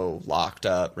just so locked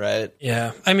up, right?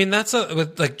 Yeah. I mean,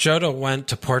 Jota went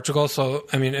to Portugal. So,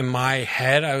 I mean, in my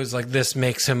head, I was like, this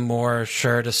makes him more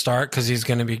sure to start because he's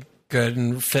going to be good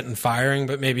and fit and firing,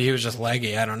 but maybe he was just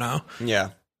leggy. I don't know.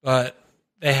 Yeah. But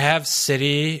they have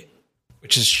City,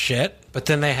 which is shit, but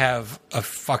then they have a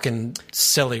fucking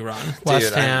silly run.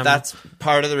 West Ham. That's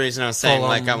part of the reason I was saying,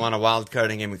 Fulham. I want a wild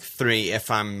card in Game Week 3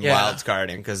 if I'm wild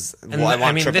carding, because I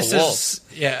want triple Wolves.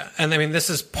 And I mean, this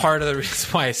is part of the reason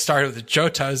why I started with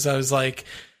Jota, is I was like,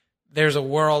 there's a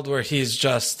world where he's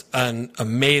just an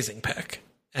amazing pick.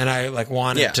 And I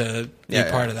wanted to be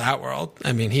part of that world.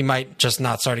 I mean, he might just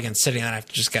not start against City and I have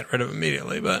to just get rid of him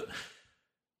immediately. But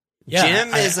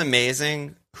Jim is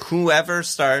amazing. Whoever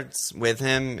starts with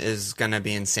him is going to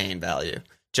be insane value.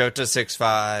 Jota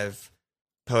 6'5",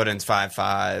 Podence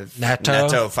 5'5",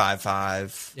 Neto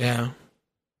 5'5". Yeah.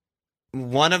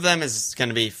 One of them is going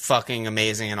to be fucking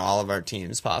amazing in all of our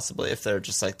teams, possibly, if they're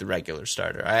just like the regular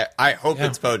starter. I hope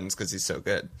it's Podence because he's so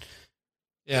good.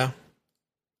 Yeah.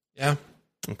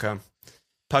 Okay.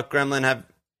 Puck Gremlin,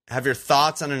 have your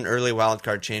thoughts on an early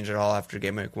wildcard change at all after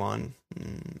Game Week 1?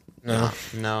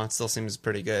 No, it still seems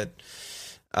pretty good.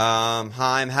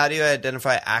 Haim, how do you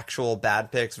identify actual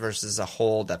bad picks versus a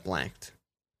hold that blanked?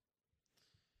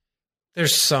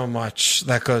 There's so much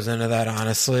that goes into that,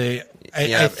 honestly.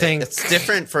 I think it's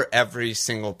different for every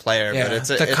single player, but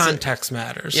the context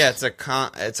matters. Yeah,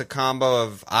 it's a combo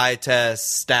of eye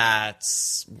tests,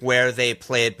 stats, where they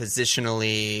played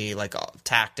positionally, like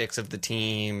tactics of the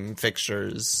team,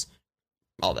 fixtures,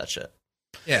 all that shit.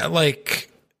 Yeah,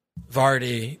 like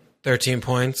Vardy, 13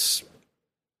 points.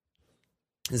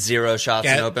 0 shots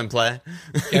in open play.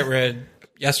 Get rid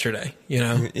yesterday,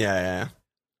 Yeah.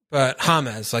 But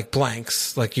James,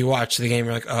 blanks. You watch the game,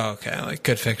 you're like, oh, okay,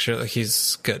 good fixture.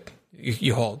 He's good.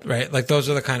 You hold, right? Those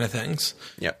are the kind of things.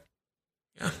 Yep.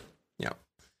 Yeah. Yep.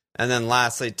 And then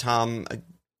lastly, Tom,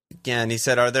 again, he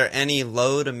said, are there any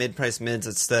low to mid-price mids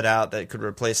that stood out that could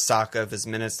replace Saka if his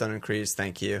minutes don't increase?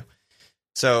 Thank you.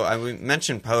 So we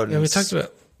mentioned Podence. Yeah, we talked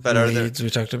about Leeds. We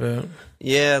talked about.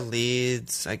 Yeah,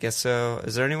 Leeds. I guess so.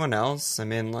 Is there anyone else? I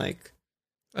mean,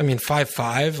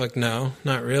 5'5", no,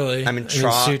 not really. I mean,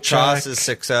 Tross is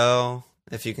 6'0",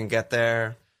 if you can get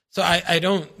there. So I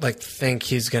don't think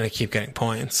he's going to keep getting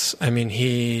points. I mean,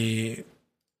 he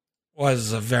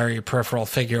was a very peripheral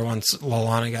figure once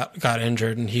Lallana got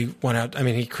injured and he went out. I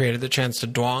mean, he created the chance to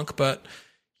donk, but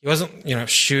he wasn't,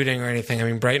 shooting or anything. I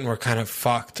mean, Brighton were kind of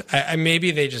fucked.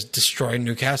 Maybe they just destroyed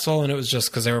Newcastle and it was just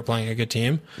because they were playing a good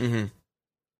team. Mm-hmm.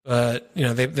 But,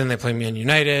 then they play Man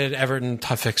United, Everton,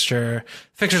 tough fixture.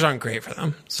 Fixtures aren't great for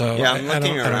them. So yeah, I'm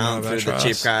looking around through the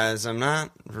cheap us. guys. I'm not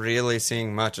really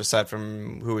seeing much aside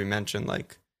from who we mentioned,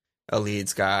 like a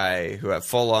Leeds guy who have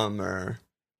Fulham or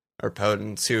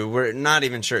Podence, who we're not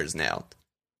even sure is nailed.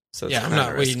 So it's I'm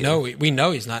not. We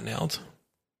know he's not nailed.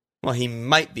 Well, he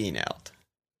might be nailed.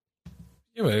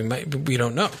 Yeah, we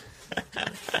don't know.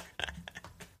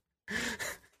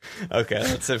 Okay,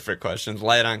 that's it for questions.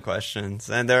 Light on questions,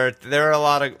 and there are a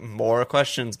lot of more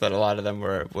questions, but a lot of them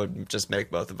would just make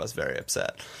both of us very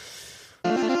upset.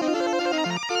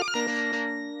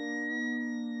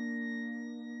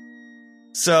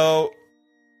 So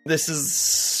this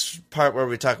is part where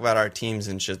we talk about our teams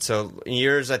and shit. So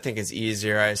yours, I think, is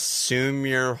easier. I assume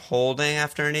you're holding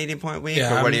after an 80-point week,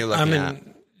 or what are you looking at?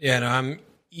 Yeah, no, I'm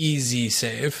easy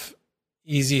save,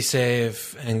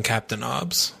 and Captain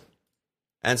Obs.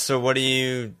 And so what are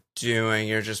you doing?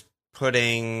 You're just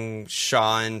putting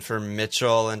Shaw in for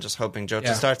Mitchell and just hoping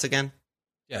Jota starts again?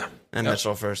 Yeah. And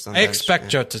Mitchell first on I expect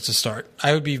Jota to start.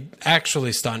 I would be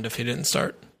actually stunned if he didn't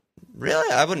start.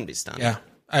 Really? I wouldn't be stunned. Yeah,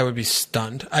 I would be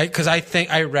stunned. Because I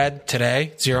think I read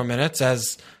today, 0 minutes,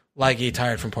 as Laggy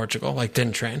tired from Portugal,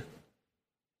 didn't train.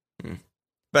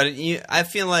 But I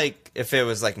feel like if it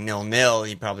was 0-0,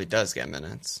 he probably does get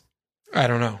minutes. I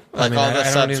don't know. All the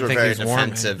subs were very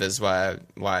defensive is why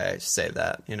I say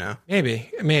that, Maybe.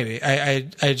 I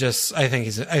think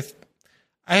he's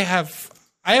I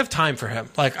have time for him.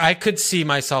 I could see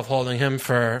myself holding him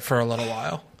for a little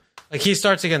while. He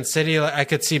starts against City, I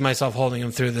could see myself holding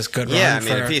him through this good run. Yeah, I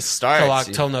mean, if he starts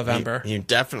till November. You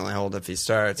definitely hold if he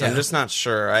starts. Yeah. I'm just not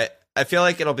sure. I feel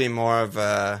like it'll be more of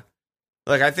a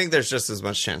I think there's just as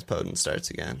much chance Podence starts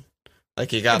again.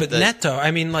 You got but Neto,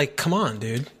 I mean, come on,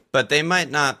 dude. But they might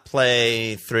not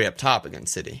play 3 up top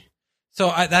against City. So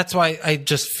that's why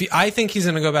I think he's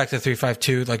going to go back to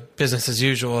 3-5-2, business as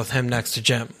usual with him next to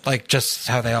Jim, just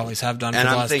how they always have done for the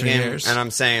last 3 years. And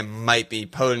I'm saying it might be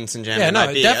Podence and Jim. Yeah, no,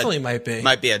 it definitely might be.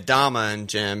 Might be Adama and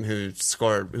Jim who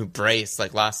braced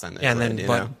last time they played. And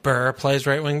then Burr plays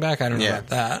right wing back. I don't know about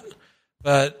that,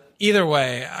 but. Either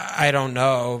way, I don't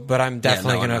know, but I'm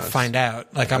definitely going to find out.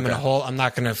 I'm going to hold. I'm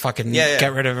not going to fucking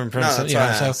get rid of him.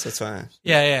 That's why.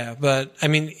 Yeah. But I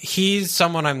mean, he's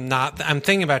someone I'm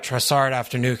thinking about Trossard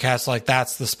after Newcastle.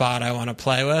 That's the spot I want to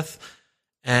play with.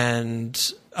 And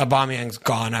Aubameyang's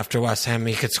gone after West Ham.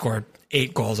 He could score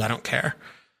 8 goals. I don't care.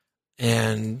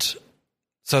 And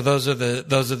so those are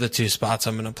the 2 spots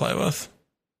I'm going to play with.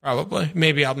 Probably.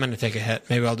 Maybe I'm going to take a hit.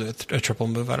 Maybe I'll do a triple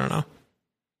move. I don't know.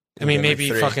 I mean, maybe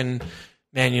fucking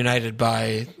Man United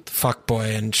by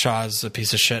Fuckboy and Shaw's a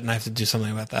piece of shit, and I have to do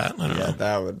something about that. I don't know.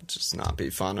 That would just not be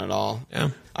fun at all.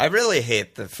 Yeah, I really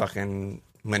hate the fucking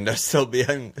window still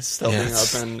being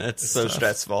open. It's so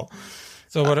stressful.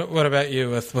 So what about you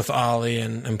with Ollie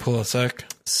and Pulisic?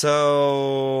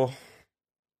 So,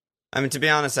 I mean, to be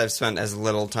honest, I've spent as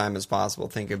little time as possible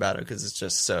thinking about it because it's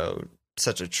just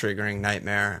such a triggering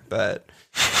nightmare. But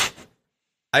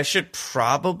I should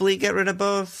probably get rid of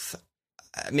both.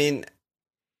 I mean,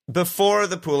 before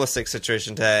the Pulisic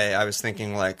situation today, I was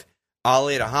thinking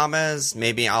Ollie to James,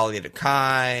 maybe Ollie to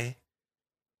Kai,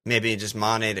 maybe just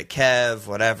Mane to Kev,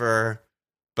 whatever.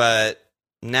 But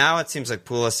now it seems like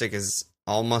Pulisic is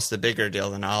almost a bigger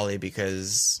deal than Ollie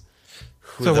because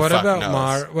who the fuck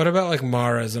knows? What about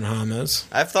Mahrez and James?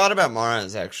 I've thought about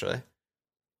Mahrez actually.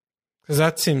 Because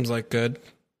that seems good.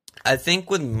 I think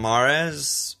with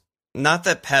Mahrez, not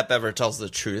that Pep ever tells the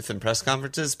truth in press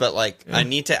conferences, but I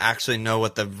need to actually know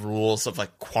what the rules of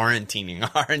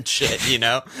quarantining are and shit,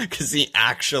 because he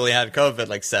actually had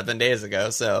COVID 7 days ago.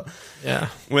 So yeah,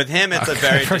 with him, it's a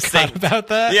very distinct about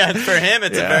that. Yeah, for him,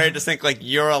 it's a very distinct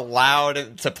you're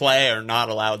allowed to play or not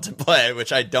allowed to play,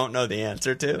 which I don't know the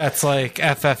answer to. That's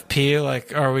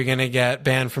FFP. Are we going to get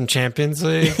banned from Champions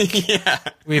League? Yeah,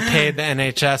 we paid the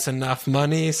NHS enough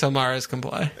money so Mahrez can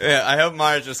play. Yeah, I hope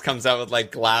Mahrez just comes out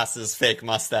with glasses, fake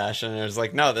mustache, and there's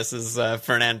no, this is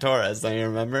Fernan Torres. Don't you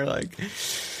remember? This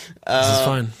is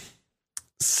fine.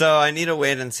 So I need to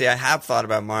wait and see. I have thought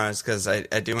about Mahrez because I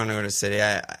do want to go to City.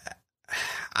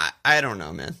 I don't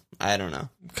know, man. I don't know.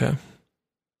 Okay.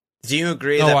 Do you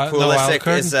agree that Pulisic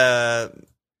is a...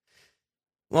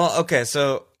 Well, okay,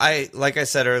 so like I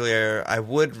said earlier, I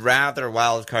would rather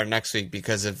wildcard next week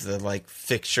because of the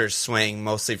fixture swing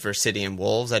mostly for City and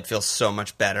Wolves. I'd feel so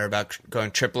much better about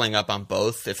tripling up on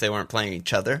both if they weren't playing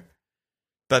each other.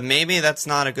 But maybe that's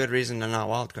not a good reason to not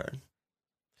wildcard.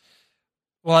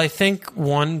 Well, I think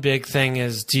one big thing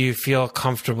is, do you feel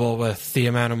comfortable with the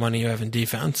amount of money you have in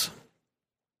defense?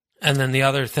 And then the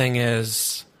other thing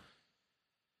is...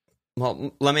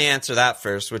 Well, let me answer that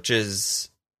first, which is...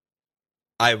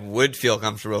 I would feel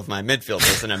comfortable if my midfield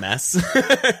wasn't a mess.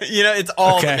 It's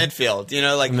all the midfield.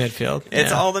 Midfield.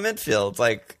 It's all the midfield.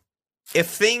 Like, if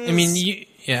things. I mean, you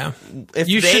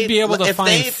should be able to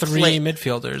find three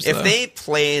midfielders. If they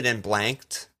played and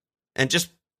blanked and just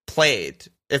played,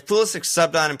 if Pulisic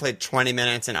subbed on and played 20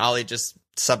 minutes and Ollie just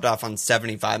subbed off on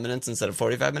 75 minutes instead of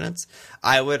 45 minutes,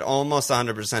 I would almost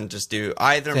 100% just do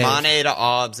either Mane to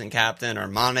Obbs and captain or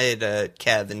Mane to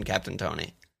Kev and captain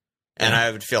Tony. And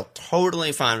I would feel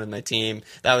totally fine with my team.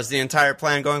 That was the entire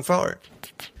plan going forward.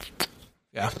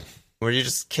 Yeah. Were you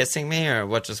just kissing me, or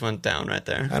what just went down right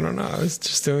there? I don't know. I was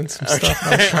just doing some stuff.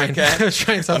 I was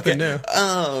trying something new.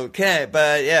 Okay,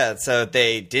 but yeah, so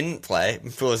they didn't play.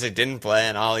 Pulisic didn't play,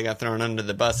 and Ollie got thrown under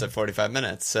the bus at 45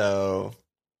 minutes. So,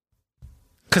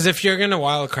 because if you're going to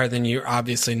wild card, then you're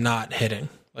obviously not hitting.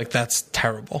 Like, that's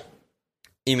terrible.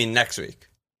 You mean next week?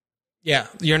 Yeah,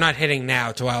 you're not hitting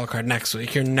now to wild card next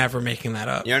week. You're never making that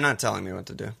up. You're not telling me what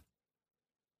to do.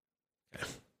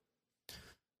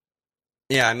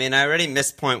 Yeah, I mean, I already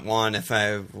missed point one if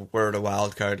I were to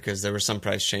wild card because there were some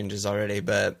price changes already,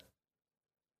 but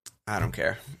I don't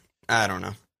care. I don't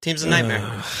know. Team's a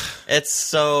nightmare. It's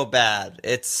so bad.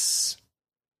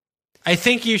 I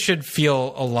think you should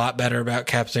feel a lot better about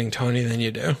captaining Tony than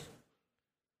you do.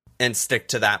 And stick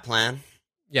to that plan?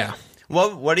 Yeah.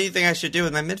 Well, what do you think I should do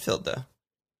with my midfield, though?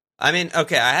 I mean,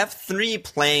 okay, I have 3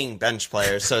 playing bench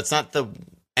players, so it's not the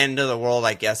end of the world,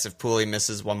 I guess, if Pooley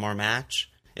misses one more match.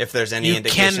 If there's any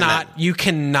indication you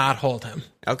cannot hold him.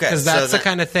 Okay. Because that's the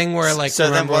kind of thing where, like,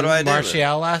 then what do I do?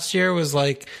 Martial last year was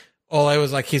like, Ole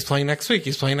was like, he's playing next week,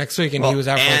 and he was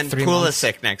out for like 3 months.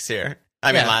 And Pulisic next year.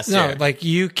 I mean, last year. No, like,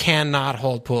 you cannot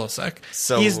hold Pulisic.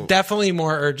 So he's definitely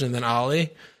more urgent than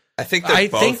Ollie. I think they're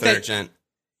both urgent.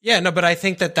 Yeah, no, but I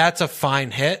think that that's a fine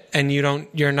hit, and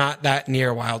you're not that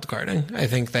near wild carding. I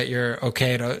think that you're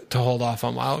okay to hold off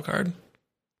on wild card.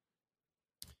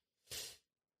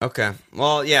 Okay.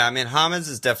 Well, yeah, I mean, James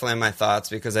is definitely in my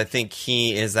thoughts because I think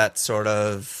he is that sort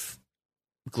of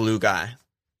glue guy.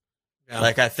 Yeah.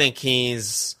 Like, I think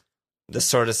he's the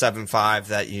sort of 7-5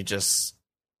 that you just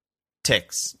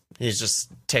ticks. He's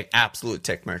just absolute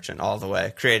tick merchant all the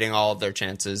way, creating all of their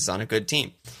chances on a good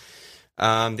team.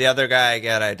 The other guy I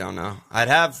get, I don't know. I'd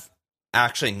have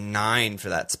actually 9 for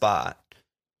that spot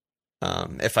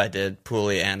if I did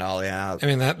Pooley and Ollie out. I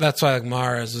mean, that's why, like,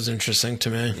 Mahrez is interesting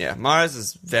to me. Yeah, Mahrez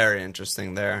is very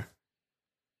interesting there.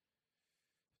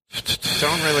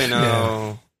 Don't really know.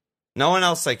 Yeah. No one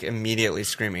else, like, immediately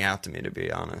screaming out to me, to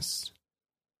be honest.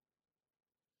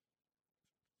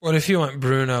 What if you want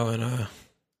Bruno and a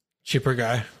cheaper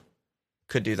guy?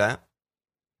 Could do that.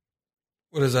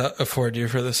 What does that afford you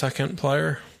for the second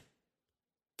player?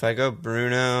 If I go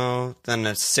Bruno, then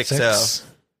it's 6-0.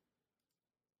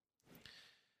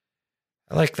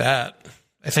 I like that.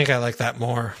 I think I like that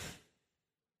more.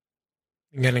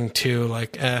 Getting 2,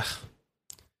 like,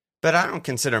 But I don't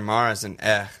consider Mahrez an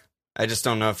I just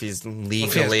don't know if he's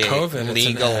legally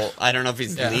legal. I don't know if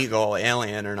he's legal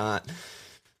alien or not.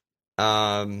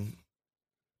 But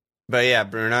yeah,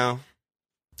 Bruno,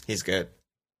 he's good.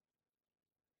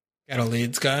 Got a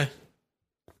Leeds guy?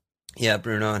 Yeah,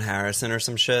 Bruno and Harrison or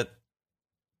some shit.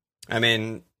 I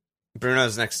mean,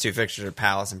 Bruno's next 2 fixtures are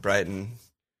Palace and Brighton.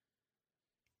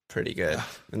 Pretty good.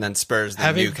 And then Spurs,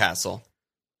 then Newcastle.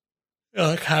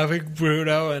 Like, having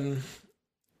Bruno and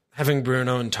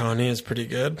Tony is pretty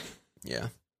good. Yeah.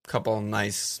 Couple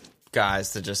nice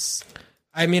guys to just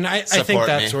I mean, I think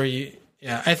that's where you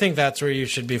I think that's where you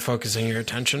should be focusing your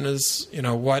attention is,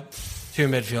 what 2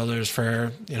 midfielders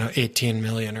for, 18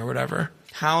 million or whatever.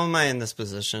 How am I in this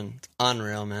position? It's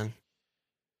unreal, man.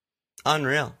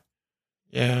 Unreal.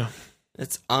 Yeah.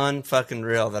 It's unfucking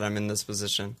real that I'm in this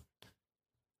position.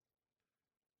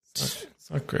 It's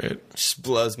not great. It just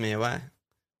blows me away.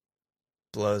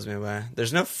 Blows me away.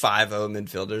 There's no 5-0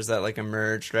 midfielders that, like,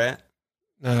 emerged, right?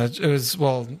 No, it was,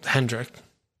 Hendrick.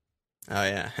 Oh,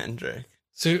 yeah, Hendrick.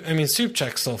 So, I mean,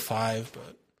 Souček's still 5,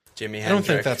 but Jimmy Hendrick. I don't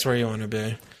think that's where you want to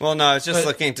be. Well, no, I was just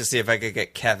looking to see if I could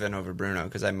get Kevin over Bruno,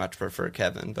 because I much prefer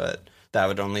Kevin, but that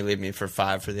would only leave me for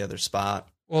 5 for the other spot.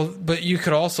 Well, but you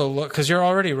could also look, because you're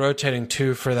already rotating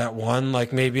 2 for that 1.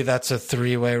 Like, maybe that's a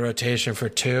 3-way rotation for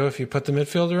 2 if you put the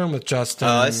midfielder in with Justin.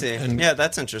 Oh, I see. Yeah,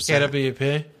 that's interesting.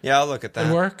 KWP. Yeah, I'll look at that.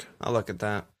 Would work. I'll look at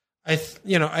that. I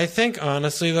think,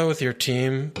 honestly, though, with your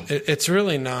team, it's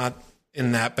really not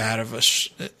in that bad of a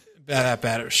shape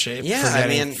for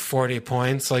getting 40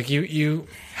 points. Like, you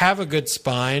have a good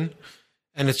spine,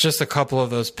 and it's just a couple of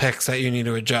those picks that you need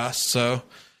to adjust. So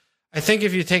I think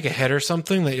if you take a hit or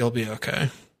something, that you'll be okay.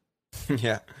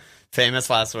 Yeah. Famous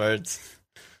last words.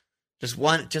 Just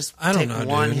take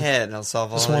one hit and it'll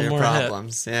solve all your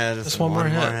problems. Yeah, just one more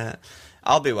hit.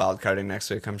 I'll be wildcarding next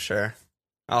week, I'm sure.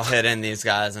 I'll hit in these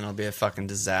guys and it'll be a fucking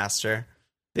disaster.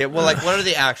 Yeah, well, like, what are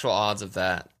the actual odds of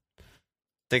that? I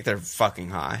think they're fucking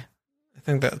high. I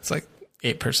think that's like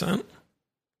 8%.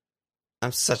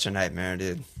 I'm such a nightmare,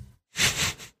 dude.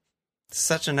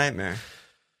 Such a nightmare.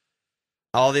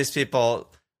 All these people,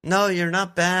 no, you're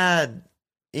not bad.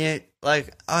 You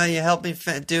you help me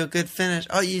do a good finish.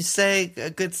 Oh, you say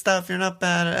good stuff. You're not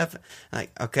bad at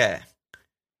like, okay.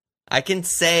 I can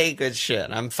say good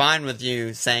shit. I'm fine with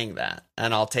you saying that,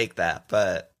 and I'll take that.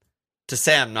 But to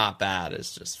say I'm not bad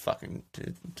is just fucking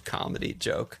comedy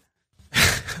joke.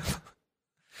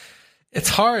 It's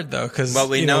hard, though, because what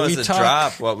we know is a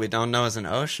drop. What we don't know is an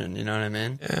ocean. You know what I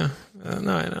mean? Yeah.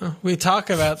 No, I know. We talk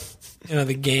about,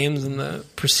 the games and the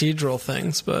procedural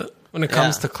things, but when it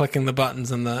comes to clicking the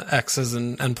buttons and the X's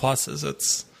and pluses,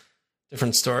 it's a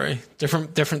different story.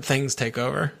 Different things take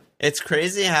over. It's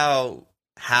crazy how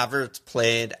Havertz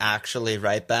played actually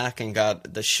right back and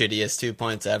got the shittiest 2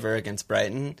 points ever against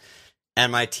Brighton, and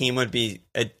my team would be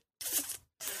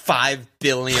 5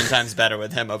 billion times better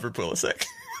with him over Pulisic.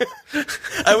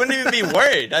 I wouldn't even be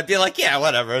worried. I'd be like, yeah,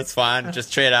 whatever, it's fine.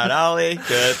 Just trade out Ali.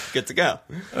 Good to go.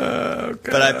 Oh, God.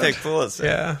 But I picked Pulisic.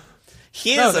 Yeah.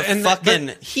 He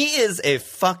is a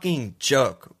fucking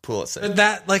joke,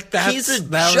 Pulisic. He's a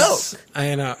joke.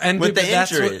 I know. And with the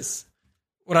injuries.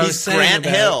 What I was saying Grant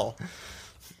Hill.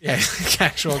 Yeah,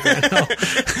 actual Grant Hill.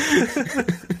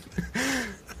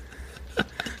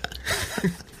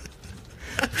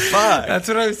 Fuck. That's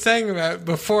what I was saying about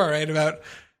before, right? About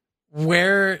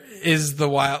where is the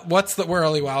what's the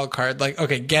early wild card? Like,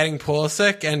 okay, getting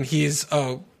Pulisic and he's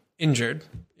injured.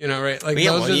 Right? Like,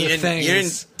 those are the things. You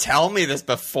didn't tell me this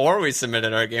before we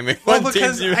submitted our game.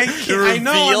 Because I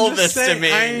know this to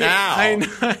me now. I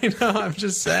know. I'm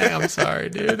just saying. I'm sorry,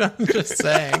 dude. I'm just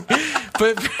saying.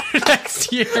 But for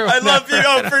next year, I love you.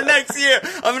 For next year,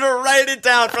 I'm gonna write it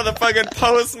down for the fucking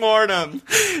post-mortem.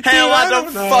 Hey, I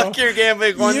want to fuck your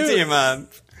gambling team, man.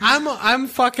 I'm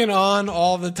fucking on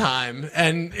all the time,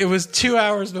 and it was 2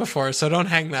 hours before, so don't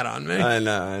hang that on me. I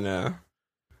know.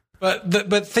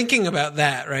 But thinking about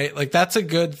that, right? Like, that's a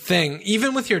good thing.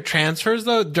 Even with your transfers,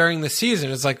 though, during the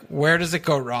season, it's like, where does it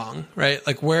go wrong, right?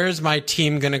 Like, where is my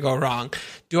team going to go wrong?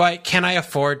 Can I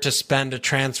afford to spend a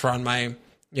transfer on my,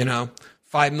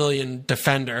 5 million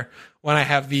defender when I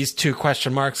have these 2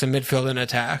 question marks in midfield and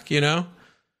attack, Yeah.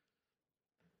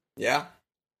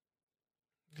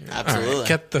 Absolutely. Right,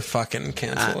 get the fucking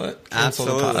cancel it. Cancel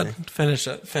absolutely. The pod. Finish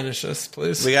it. Finish this,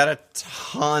 please. We got a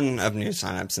ton of new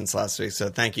signups since last week, so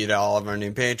thank you to all of our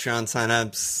new Patreon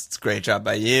signups. It's a great job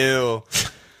by you.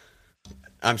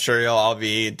 I'm sure you'll all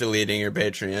be deleting your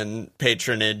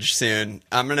patronage soon.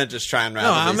 I'm gonna just try and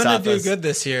rattle I'm these gonna off do good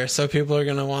this year, so people are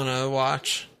gonna want to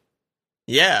watch.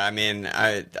 Yeah, I mean,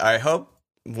 I hope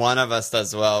one of us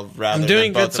does well. Rather, I'm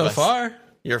doing than both good so of us. far.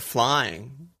 You're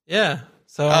flying. Yeah.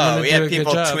 So we had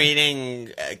people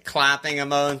tweeting, clapping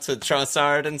emotes with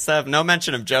Trossard and stuff. No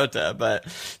mention of Jota, but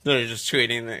they're just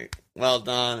tweeting, well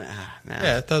done. Man.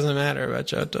 Yeah, it doesn't matter about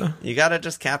Jota. You got to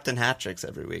just captain hat tricks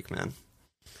every week, man.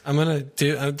 I'm going to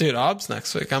do OBS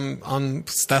next week.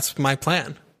 That's my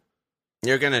plan.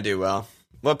 You're going to do well.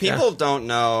 What people don't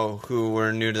know who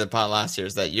were new to the pod last year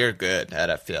is that you're good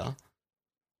at FPL.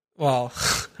 Well.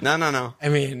 No. I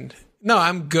mean, no,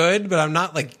 I'm good, but I'm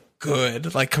not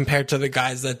good, compared to the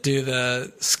guys that do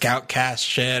the scout cast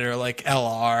shit or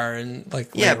LR and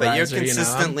but you're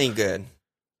consistently good.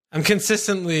 I'm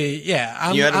consistently,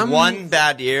 yeah. You had one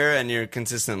bad year and you're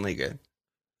consistently good.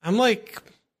 I'm like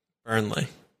Burnley.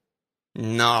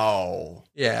 No.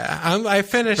 Yeah, I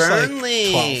finished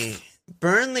Burnley. 12th.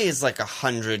 Burnley is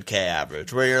 100K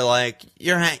average, where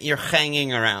you're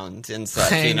hanging around and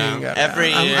stuff.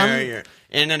 Every year you're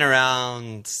in and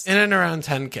around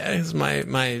 10K is my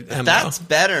MO. That's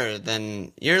better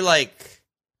than you're like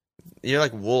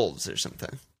Wolves or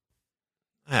something.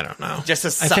 I don't know. I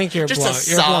think you're just a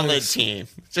solid team.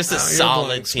 Just a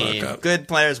solid team. Good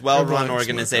players, well-run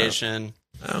organization.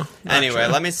 No, anyway,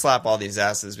 let me slap all these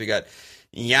asses. We got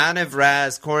Yaniv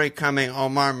Raz, Corey Cumming,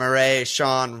 Omar Murray,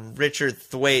 Sean, Richard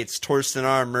Thwaites, Torsten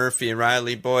R. Murphy,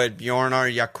 Riley Boyd, Bjorn R.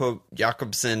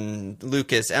 Jakobsen,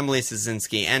 Lucas, Emily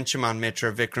Szynski, Anshuman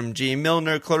Mitra, Vikram G.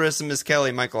 Milner, Clarissa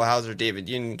Miskelly, Michael Hauser, David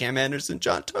Union, Cam Anderson,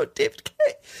 John Todt, David K.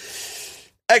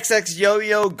 XX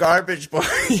Yo-Yo, Garbage Boy,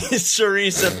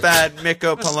 Sharisa Bad,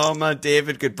 Miko Paloma,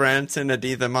 David Goodbranson,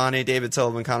 Aditha Mani, David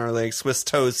Sullivan, Connor Lake, Swiss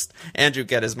Toast, Andrew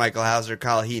Geddes, Michael Hauser,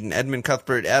 Kyle Heaton, Edmund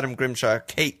Cuthbert, Adam Grimshaw,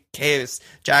 Kate Chaos,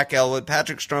 Jack Elwood,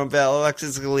 Patrick Stromville,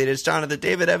 Alexis Galitas, Jonathan,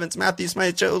 David Evans, Matthew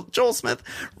Smith, Joel Smith,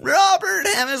 Robert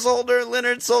James Holder,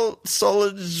 Leonard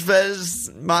Solojvez,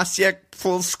 Maciek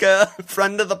Pulska,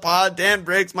 friend of the pod, Dan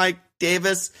Briggs, Mike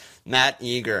Davis, Matt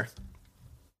Eager.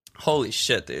 Holy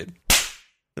shit, dude.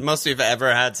 The most we've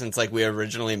ever had since, like, we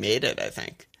originally made it, I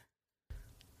think.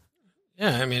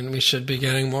 Yeah, I mean, we should be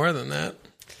getting more than that.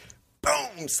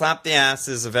 Boom! Slap the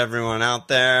asses of everyone out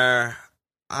there.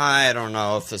 I don't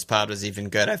know if this pod was even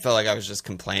good. I felt like I was just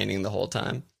complaining the whole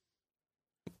time.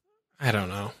 I don't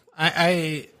know.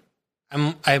 I'm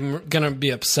gonna be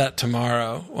upset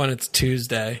tomorrow when it's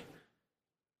Tuesday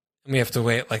and we have to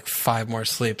wait like 5 more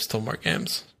sleeps till more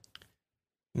games.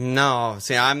 No,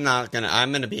 see, I'm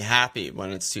gonna be happy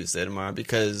when it's Tuesday tomorrow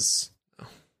because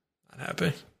not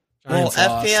happy. Giants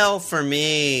FPL lost. For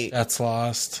me, that's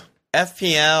lost.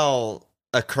 FPL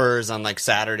occurs on like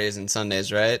Saturdays and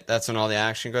Sundays, right? That's when all the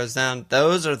action goes down.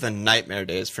 Those are the nightmare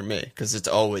days for me because it's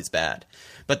always bad.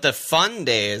 But the fun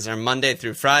days are Monday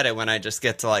through Friday when I just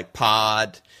get to like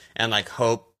pod and like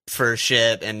hope for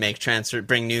shit and make transfer,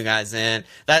 bring new guys in.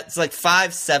 That's like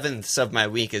 5/7 of my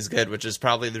week is good, which is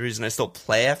probably the reason I still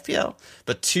play FPL.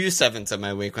 But 2/7 of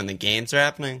my week when the games are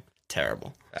happening,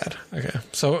 terrible. Bad. Okay,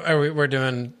 so we're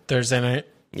doing Thursday night.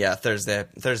 Yeah,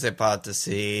 Thursday pod to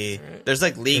see. There's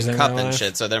like League Cup and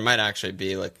shit, so there might actually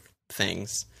be like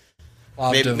things.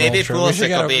 Maybe Pulisic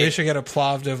will be. We should get a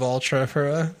Plovdiv Ultra for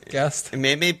a guest.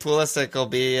 Maybe Pulisic will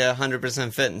be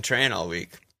 100% fit and train all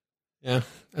week. Yeah,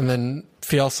 and then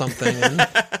feel something.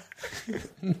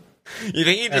 You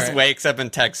think he just wakes up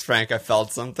and texts Frank, "I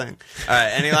felt something"? All right.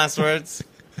 Any last words?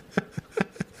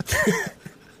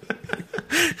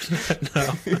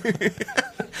 No.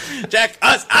 Check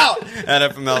us out at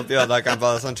FMLField.com.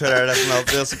 Follow us on Twitter at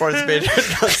FMLField. Support us page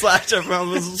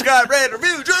 /FML. Subscribe, rate,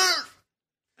 review, cheers!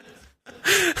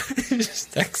 You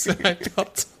just texted I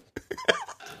felt.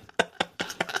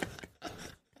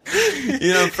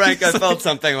 You know, Frank, I felt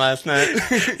something last night.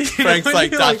 Frank's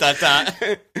like, ...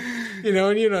 You know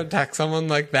when you don't text someone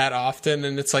like that often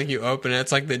and it's like you open it,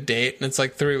 it's like the date and it's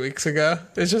like 3 weeks ago.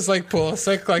 It's just like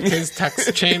Pulisic, like his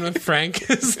text chain with Frank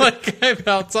is like, I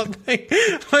felt something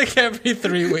like every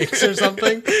 3 weeks or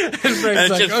something. And Frank's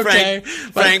like, just okay.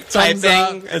 Frank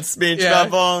typing and speech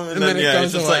bubble. And then it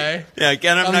goes away. Like,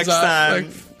 get him thumbs next time,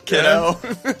 like, kiddo.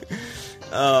 Yeah.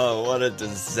 Oh, what a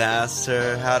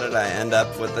disaster. How did I end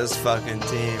up with this fucking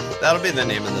team? That'll be the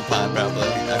name of the pod, probably.